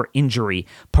lot more injury,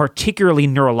 particularly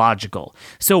neurological.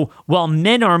 So while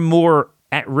men are more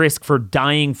at risk for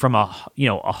dying from a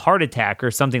heart attack or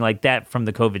something like that from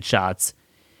the COVID shots,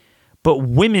 but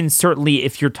women certainly,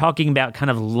 if you're talking about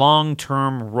kind of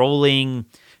long-term rolling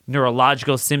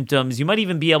neurological symptoms, you might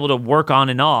even be able to work on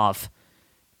and off.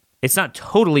 It's not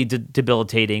totally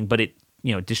debilitating, but it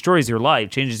destroys your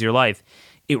life, changes your life.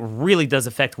 It really does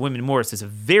affect women more. So it's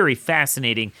very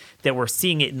fascinating that we're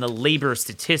seeing it in the labor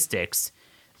statistics,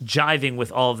 jiving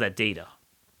with all of that data.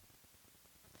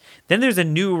 Then there's a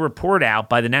new report out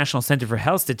by the National Center for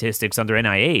Health Statistics under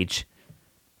NIH.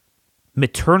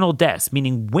 Maternal deaths,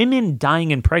 meaning women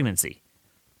dying in pregnancy.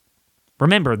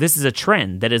 Remember, this is a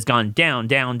trend that has gone down,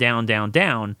 down, down, down,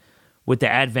 down with the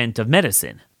advent of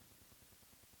medicine.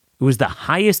 It was the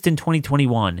highest in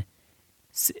 2021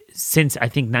 since, I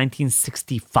think,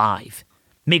 1965.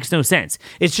 Makes no sense.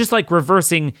 It's just like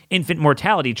reversing infant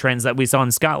mortality trends that we saw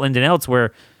in Scotland and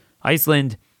elsewhere,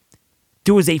 Iceland.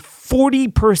 There was a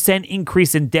 40%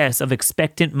 increase in deaths of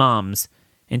expectant moms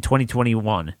in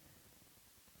 2021.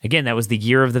 Again, that was the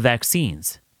year of the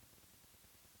vaccines.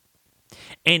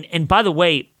 And by the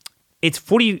way, it's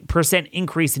 40%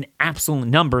 increase in absolute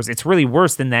numbers. It's really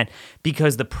worse than that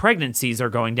because the pregnancies are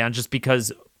going down just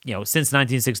because, since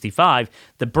 1965,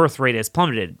 the birth rate has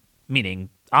plummeted, meaning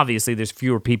obviously there's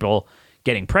fewer people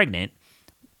getting pregnant.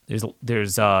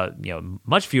 There's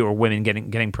much fewer women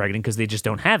getting pregnant because they just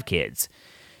don't have kids.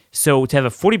 So to have a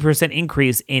 40%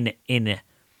 increase in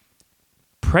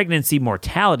pregnancy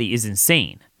mortality is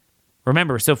insane.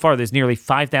 Remember, so far there's nearly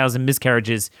 5,000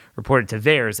 miscarriages reported to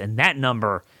VAERS, and that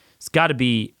number has got to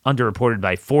be underreported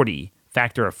by 40,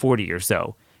 factor of 40 or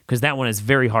so, because that one is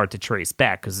very hard to trace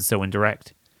back because it's so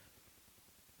indirect.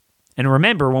 And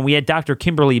remember, when we had Dr.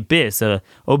 Kimberly Biss, a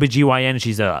OBGYN,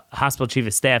 she's a hospital chief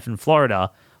of staff in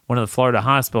Florida, one of the Florida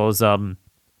hospitals,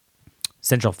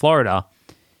 Central Florida,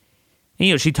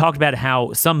 and, she talked about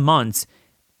how some months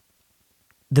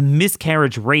the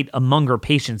miscarriage rate among her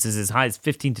patients is as high as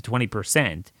 15 to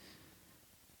 20%,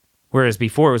 whereas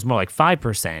before it was more like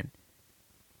 5%.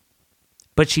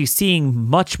 But she's seeing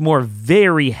much more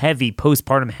very heavy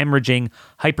postpartum hemorrhaging,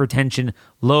 hypertension,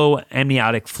 low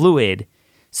amniotic fluid.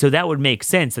 So that would make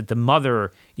sense that the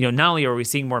mother, not only are we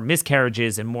seeing more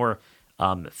miscarriages and more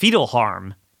fetal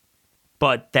harm,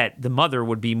 but that the mother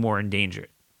would be more endangered.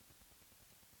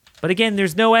 But again,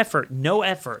 there's no effort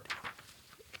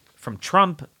from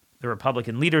Trump, the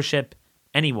Republican leadership,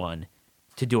 anyone,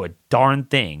 to do a darn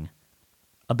thing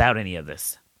about any of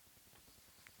this.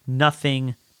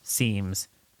 Nothing seems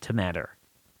to matter.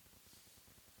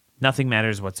 Nothing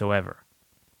matters whatsoever.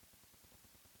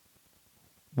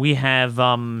 We have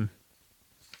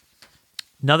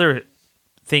another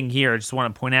thing here I just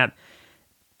want to point out,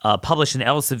 published in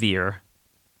Elsevier.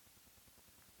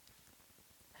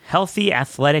 Healthy,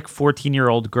 athletic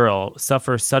 14-year-old girl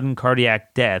suffers sudden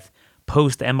cardiac death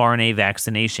post-mRNA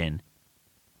vaccination.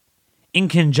 In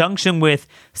conjunction with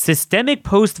systemic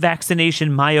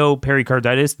post-vaccination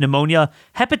myopericarditis, pneumonia,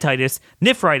 hepatitis,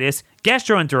 nephritis,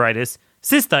 gastroenteritis,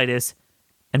 cystitis,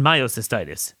 and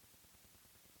myositis.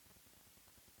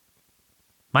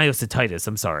 Myositis,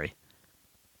 I'm sorry.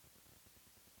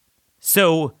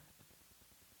 So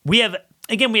we have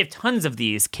tons of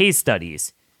these case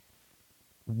studies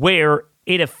where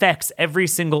it affects every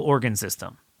single organ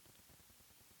system.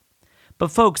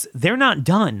 But folks, they're not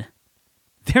done.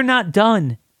 They're not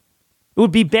done. It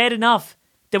would be bad enough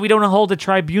that we don't hold a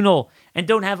tribunal and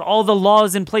don't have all the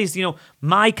laws in place.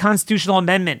 My constitutional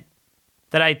amendment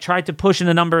that I tried to push in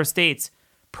a number of states,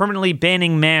 permanently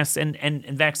banning masks and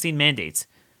vaccine mandates.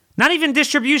 Not even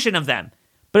distribution of them,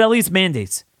 but at least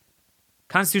mandates.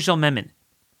 Constitutional amendment.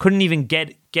 Couldn't even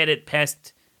get it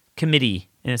past committee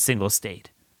in a single state.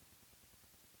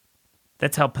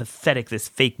 That's how pathetic this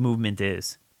fake movement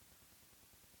is.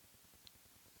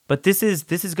 But this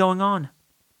is going on.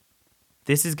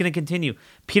 This is going to continue.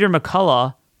 Peter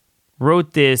McCullough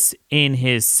wrote this in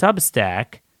his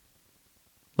Substack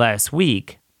last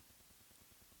week.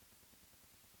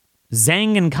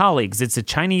 Zhang and colleagues, it's a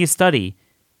Chinese study,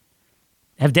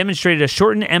 have demonstrated a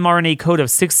shortened mRNA code of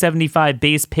 675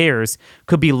 base pairs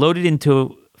could be loaded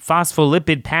into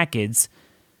phospholipid packets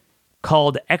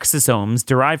called exosomes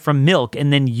derived from milk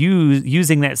and then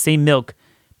using that same milk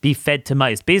be fed to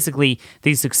mice. Basically,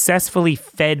 they successfully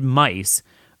fed mice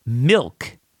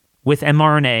milk with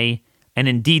mRNA, and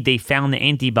indeed they found the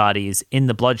antibodies in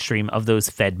the bloodstream of those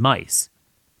fed mice.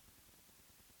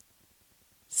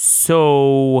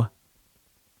 So,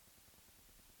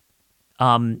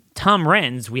 Tom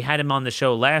Renz, we had him on the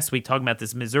show last week talking about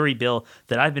this Missouri bill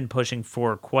that I've been pushing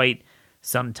for quite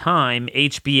some time,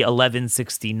 HB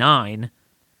 1169,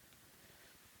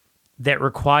 that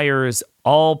requires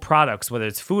all products, whether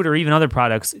it's food or even other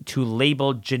products, to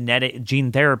label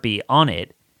gene therapy on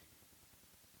it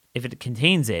if it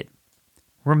contains it.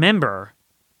 Remember,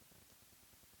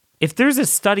 if there's a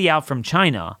study out from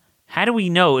China, how do we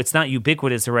know it's not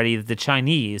ubiquitous already that the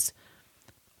Chinese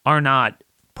are not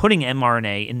putting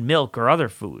mRNA in milk or other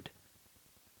food?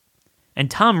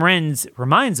 And Tom Renz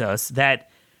reminds us that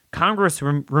Congress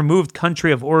removed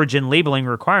country of origin labeling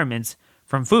requirements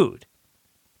from food.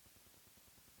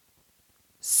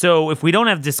 So if we don't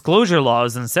have disclosure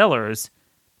laws on sellers,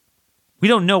 we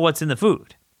don't know what's in the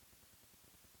food.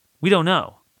 We don't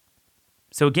know.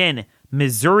 So again,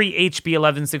 Missouri HB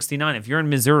 1169, if you're in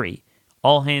Missouri,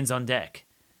 all hands on deck.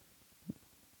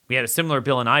 We had a similar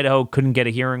bill in Idaho, couldn't get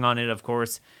a hearing on it, of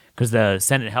course, because the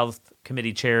Senate Health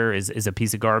Committee chair is a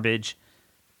piece of garbage.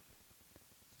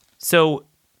 So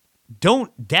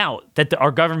don't doubt that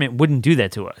our government wouldn't do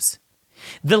that to us.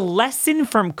 The lesson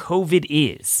from COVID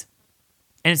is,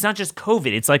 and it's not just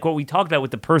COVID, it's like what we talked about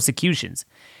with the persecutions.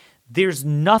 There's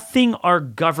nothing our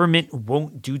government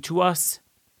won't do to us.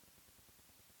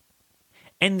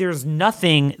 And there's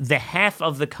nothing the half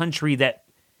of the country that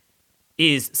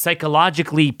is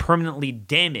psychologically permanently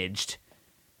damaged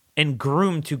and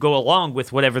groomed to go along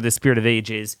with whatever the spirit of age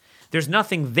is. There's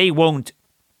nothing they won't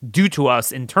do to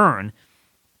us in turn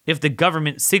if the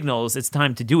government signals it's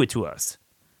time to do it to us.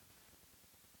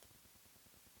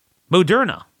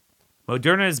 Moderna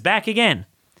is back again.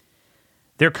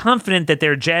 They're confident that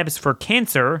their jabs for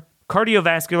cancer,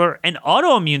 cardiovascular, and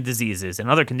autoimmune diseases and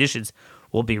other conditions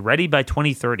will be ready by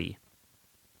 2030.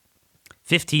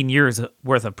 15 years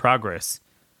worth of progress,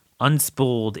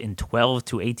 unspooled in 12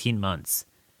 to 18 months,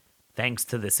 thanks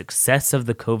to the success of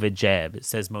the COVID jab,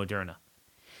 says Moderna.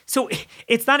 So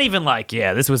it's not even like,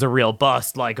 yeah, this was a real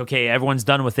bust, like, okay, everyone's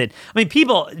done with it. I mean,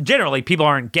 people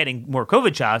aren't getting more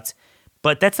COVID shots,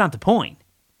 but that's not the point.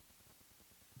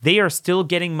 They are still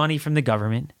getting money from the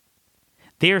government.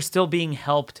 They are still being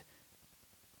helped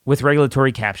with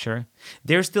regulatory capture.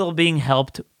 They're still being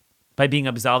helped by being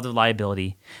absolved of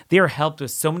liability. They are helped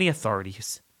with so many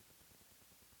authorities.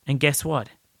 And guess what?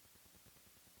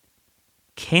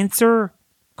 Cancer,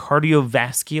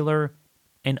 cardiovascular,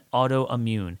 and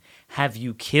autoimmune. Have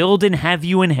you killed and have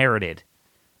you inherited?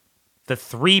 The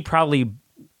three probably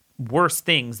worst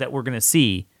things that we're going to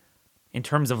see in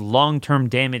terms of long-term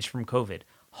damage from COVID.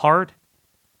 Heart,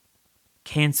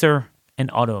 cancer,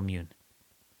 and autoimmune.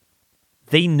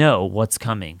 They know what's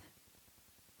coming,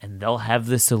 and they'll have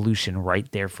the solution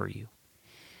right there for you.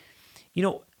 You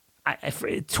know,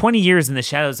 for 20 years in the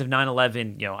shadows of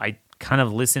 9/11, I kind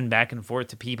of listened back and forth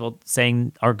to people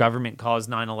saying our government caused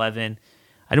 9/11.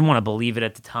 I didn't want to believe it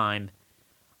at the time.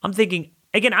 I'm thinking,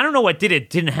 again, I don't know what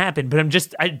didn't happen,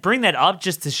 but I bring that up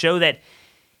just to show that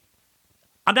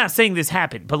I'm not saying this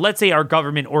happened, but let's say our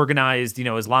government organized,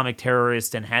 Islamic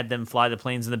terrorists and had them fly the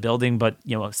planes in the building, but,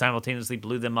 simultaneously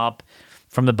blew them up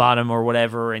from the bottom or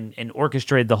whatever and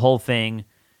orchestrated the whole thing,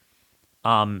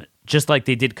 just like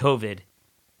they did COVID.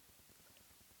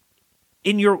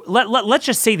 Let's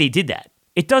just say they did that.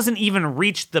 It doesn't even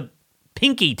reach the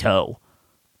pinky toe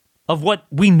of what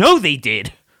we know they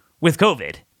did with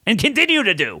COVID and continue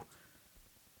to do.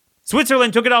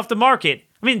 Switzerland took it off the market.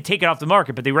 I mean, take it off the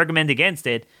market, but they recommend against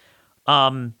it.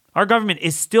 Our government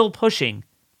is still pushing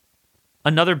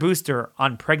another booster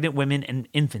on pregnant women and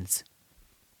infants.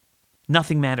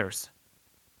 Nothing matters.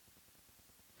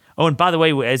 Oh, and by the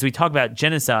way, as we talk about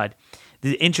genocide,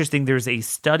 there's a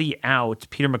study out,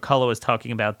 Peter McCullough was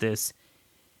talking about this,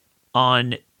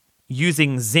 on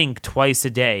using zinc twice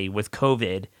a day with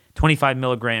COVID, 25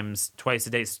 milligrams twice a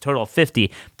day, so total of 50.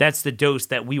 That's the dose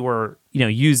that we were,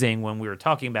 using when we were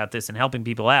talking about this and helping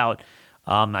people out.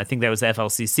 I think that was the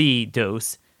FLCC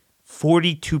dose.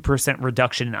 42%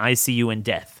 reduction in ICU and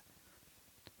death.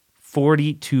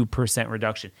 42%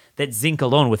 reduction. That zinc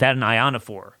alone, without an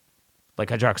ionophore, like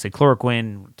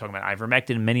hydroxychloroquine, we're talking about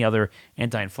ivermectin and many other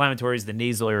anti-inflammatories, the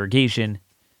nasal irrigation,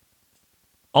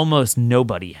 almost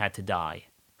nobody had to die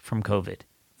from COVID.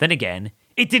 Then again,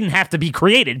 it didn't have to be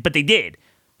created, but they did.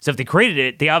 So if they created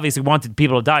it, they obviously wanted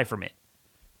people to die from it.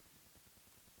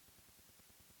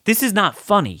 This is not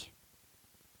funny.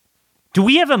 Do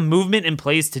we have a movement in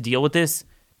place to deal with this?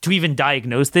 To even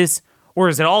diagnose this? Or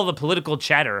is it all the political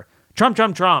chatter? Trump,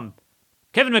 Trump, Trump.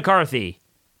 Kevin McCarthy.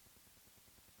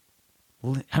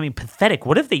 I mean, pathetic.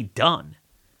 What have they done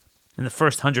in the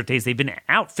first 100 days? They've been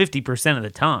out 50% of the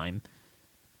time.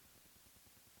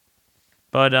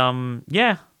 But,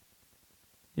 yeah.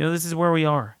 This is where we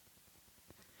are.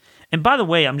 And by the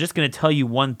way, I'm just going to tell you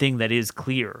one thing that is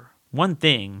clear. One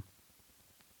thing.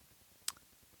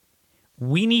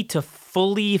 We need to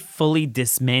fully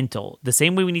dismantle, the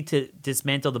same way we need to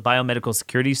dismantle the biomedical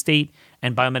security state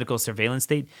and biomedical surveillance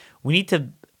state, we need to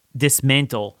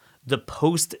dismantle the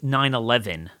post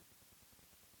 9/11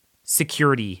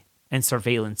 security and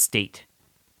surveillance state.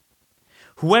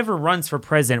 Whoever runs for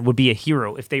president would be a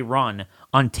hero if they run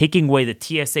on taking away the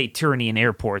TSA tyranny in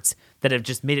airports that have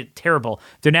just made it terrible.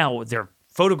 They're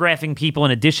photographing people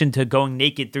in addition to going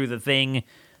naked through the thing,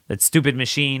 that stupid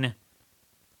machine.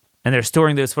 And they're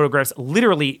storing those photographs.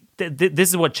 Literally, this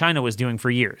is what China was doing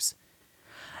for years.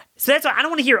 So that's why I don't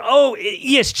want to hear,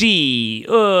 ESG,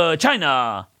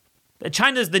 China.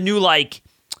 China's the new,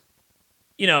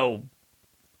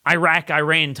 Iraq,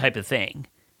 Iran type of thing.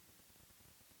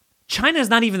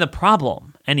 China's not even the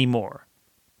problem anymore.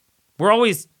 We're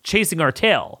always chasing our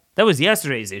tail. That was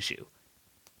yesterday's issue.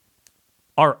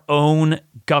 Our own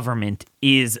government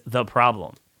is the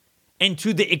problem. And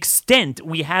to the extent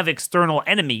we have external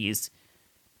enemies,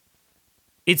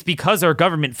 it's because our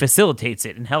government facilitates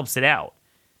it and helps it out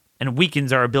and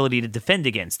weakens our ability to defend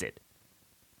against it.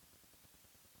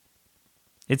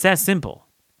 It's that simple.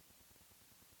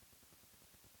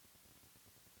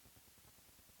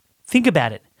 Think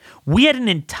about it. We had an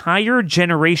entire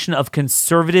generation of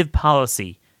conservative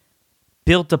policy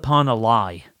built upon a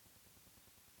lie.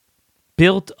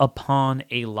 Built upon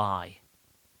a lie.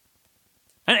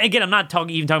 And again, I'm not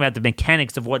even talking about the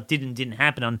mechanics of what did and didn't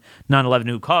happen on 9/11,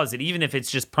 who caused it, even if it's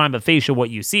just prima facie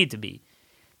what you see it to be.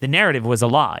 The narrative was a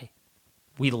lie.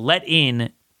 We let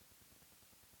in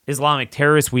Islamic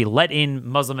terrorists. We let in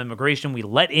Muslim immigration. We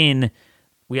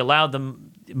allowed the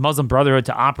Muslim Brotherhood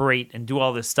to operate and do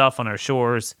all this stuff on our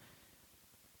shores.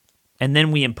 And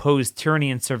then we imposed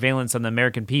tyranny and surveillance on the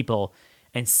American people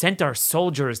and sent our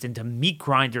soldiers into meat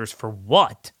grinders for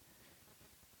what?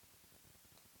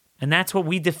 And that's what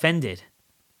we defended.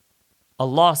 A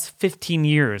lost 15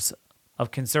 years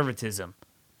of conservatism.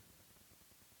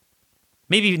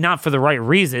 Maybe not for the right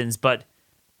reasons, but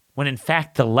when in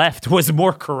fact the left was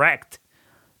more correct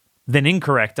than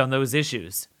incorrect on those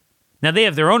issues. Now they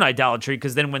have their own idolatry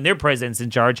because then when their president's in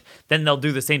charge, then they'll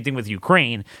do the same thing with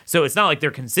Ukraine. So it's not like they're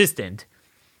consistent,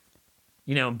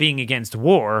 being against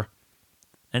war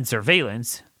and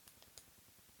surveillance,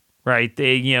 right?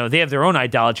 They have their own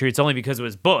idolatry. It's only because it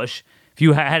was Bush. If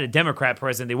you had a Democrat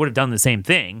president, they would have done the same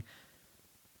thing.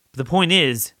 But the point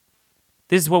is,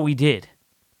 this is what we did.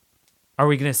 Are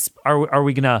we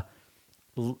gonna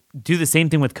do the same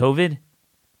thing with COVID?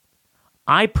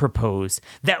 I propose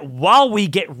that while we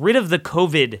get rid of the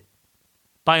COVID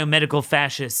biomedical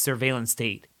fascist surveillance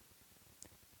state,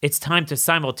 it's time to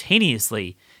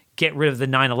simultaneously get rid of the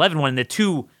 9/11 one. And the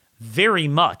two very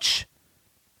much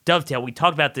dovetail. We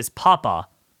talked about this PAPA,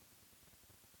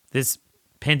 this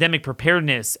Pandemic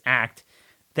Preparedness Act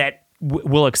that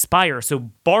will expire. So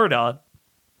BARDA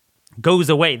goes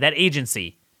away, that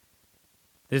agency.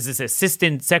 There's this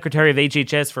Assistant Secretary of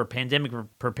HHS for Pandemic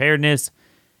Preparedness.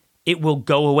 It will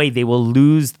go away. They will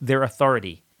lose their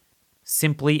authority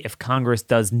simply if Congress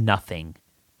does nothing.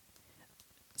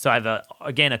 So I have,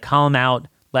 a column out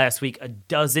last week, a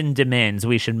dozen demands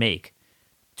we should make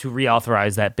to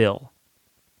reauthorize that bill.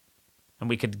 And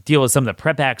we could deal with some of the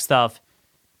PrEP Act stuff.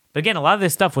 But again, a lot of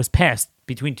this stuff was passed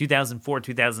between 2004 and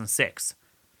 2006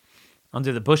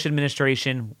 under the Bush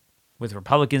administration with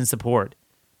Republican support.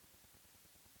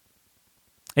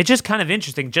 It's just kind of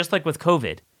interesting, just like with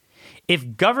COVID.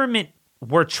 If government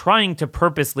were trying to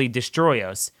purposely destroy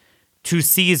us to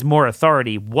seize more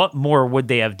authority, what more would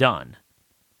they have done?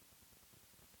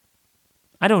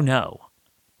 I don't know.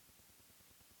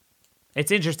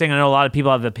 It's interesting. I know a lot of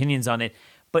people have opinions on it,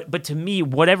 but to me,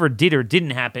 whatever did or didn't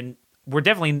happen, we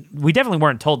definitely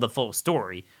weren't told the full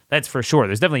story. That's for sure.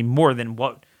 There's definitely more than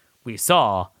what we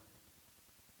saw.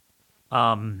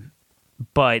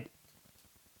 But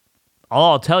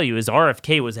all I'll tell you is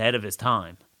RFK was ahead of his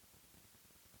time.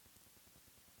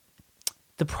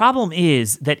 The problem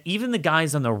is that even the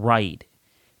guys on the right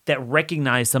that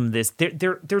recognize some of this,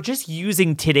 they're just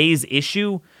using today's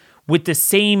issue with the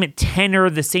same tenor,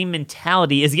 the same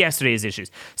mentality as yesterday's issues.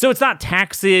 So it's not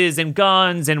taxes and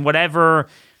guns and whatever,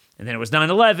 and then it was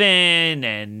 9/11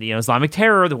 and Islamic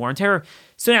terror, the war on terror.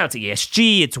 So now it's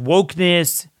ESG, it's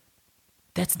wokeness.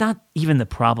 That's not even the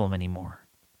problem anymore.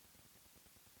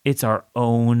 It's our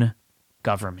own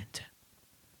government.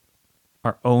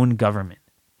 Our own government.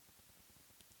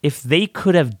 If they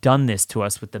could have done this to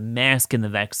us with the mask and the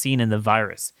vaccine and the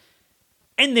virus,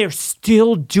 and they're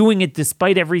still doing it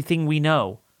despite everything we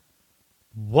know,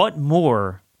 what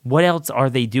else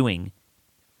are they doing?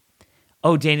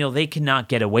 Oh, Daniel, they cannot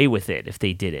get away with it if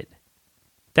they did it.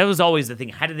 That was always the thing.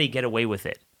 How did they get away with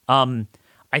it?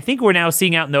 I think we're now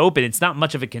seeing out in the open, it's not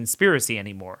much of a conspiracy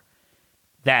anymore,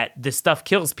 that this stuff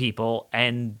kills people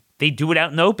and they do it out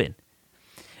in the open.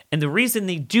 And the reason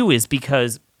they do is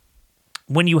because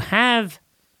when you have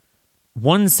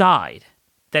one side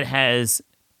that has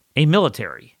a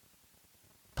military,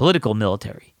 political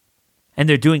military, and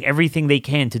they're doing everything they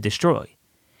can to destroy,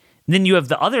 and then you have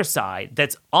the other side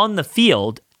that's on the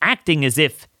field acting as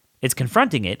if it's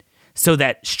confronting it so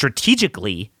that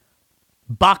strategically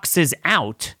boxes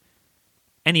out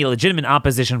any legitimate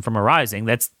opposition from arising.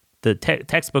 That's the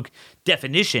textbook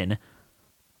definition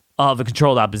of a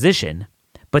controlled opposition.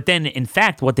 But then, in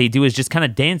fact, what they do is just kind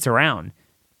of dance around.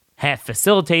 Half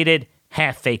facilitated,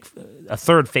 half fake, a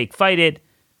third fake fight it,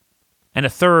 and a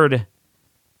third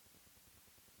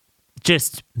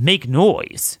just make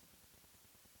noise.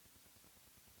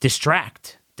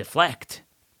 Distract, deflect,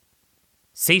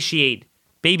 satiate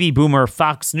baby boomer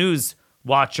Fox News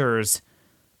watchers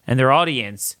and their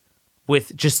audience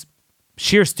with just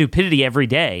sheer stupidity every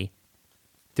day.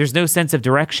 There's no sense of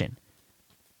direction.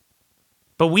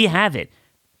 But we have it.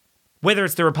 Whether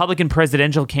it's the Republican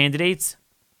presidential candidates,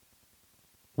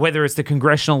 whether it's the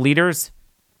congressional leaders,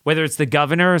 whether it's the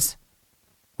governors,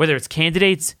 whether it's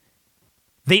candidates,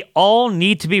 they all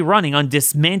need to be running on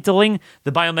dismantling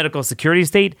the biomedical security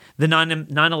state, the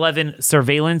 9/11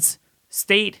 surveillance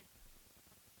state,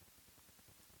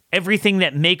 everything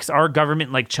that makes our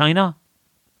government like China.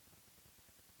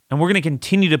 And we're going to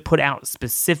continue to put out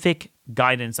specific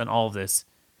guidance on all of this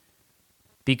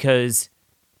because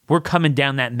we're coming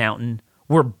down that mountain.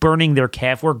 We're burning their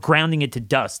calf. We're grounding it to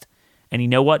dust. And you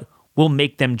know what? We'll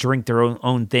make them drink their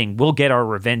own thing. We'll get our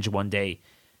revenge one day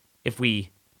if we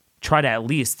try to at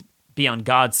least be on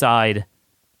God's side,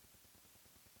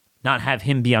 not have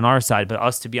him be on our side, but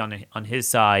us to be on his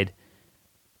side.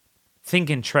 Think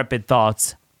intrepid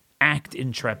thoughts, act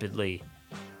intrepidly.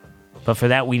 But for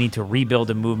that, we need to rebuild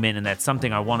a movement, and that's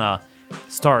something I want to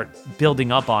start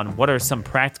building up on. What are some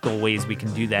practical ways we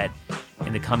can do that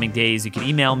in the coming days? You can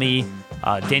email me,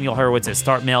 Daniel Horowitz at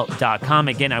startmail.com.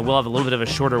 Again, I will have a little bit of a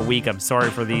shorter week. I'm sorry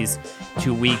for these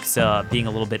 2 weeks being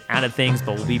a little bit out of things,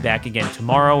 but we'll be back again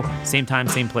tomorrow. Same time,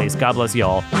 same place. God bless you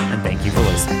all, and thank you for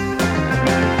listening.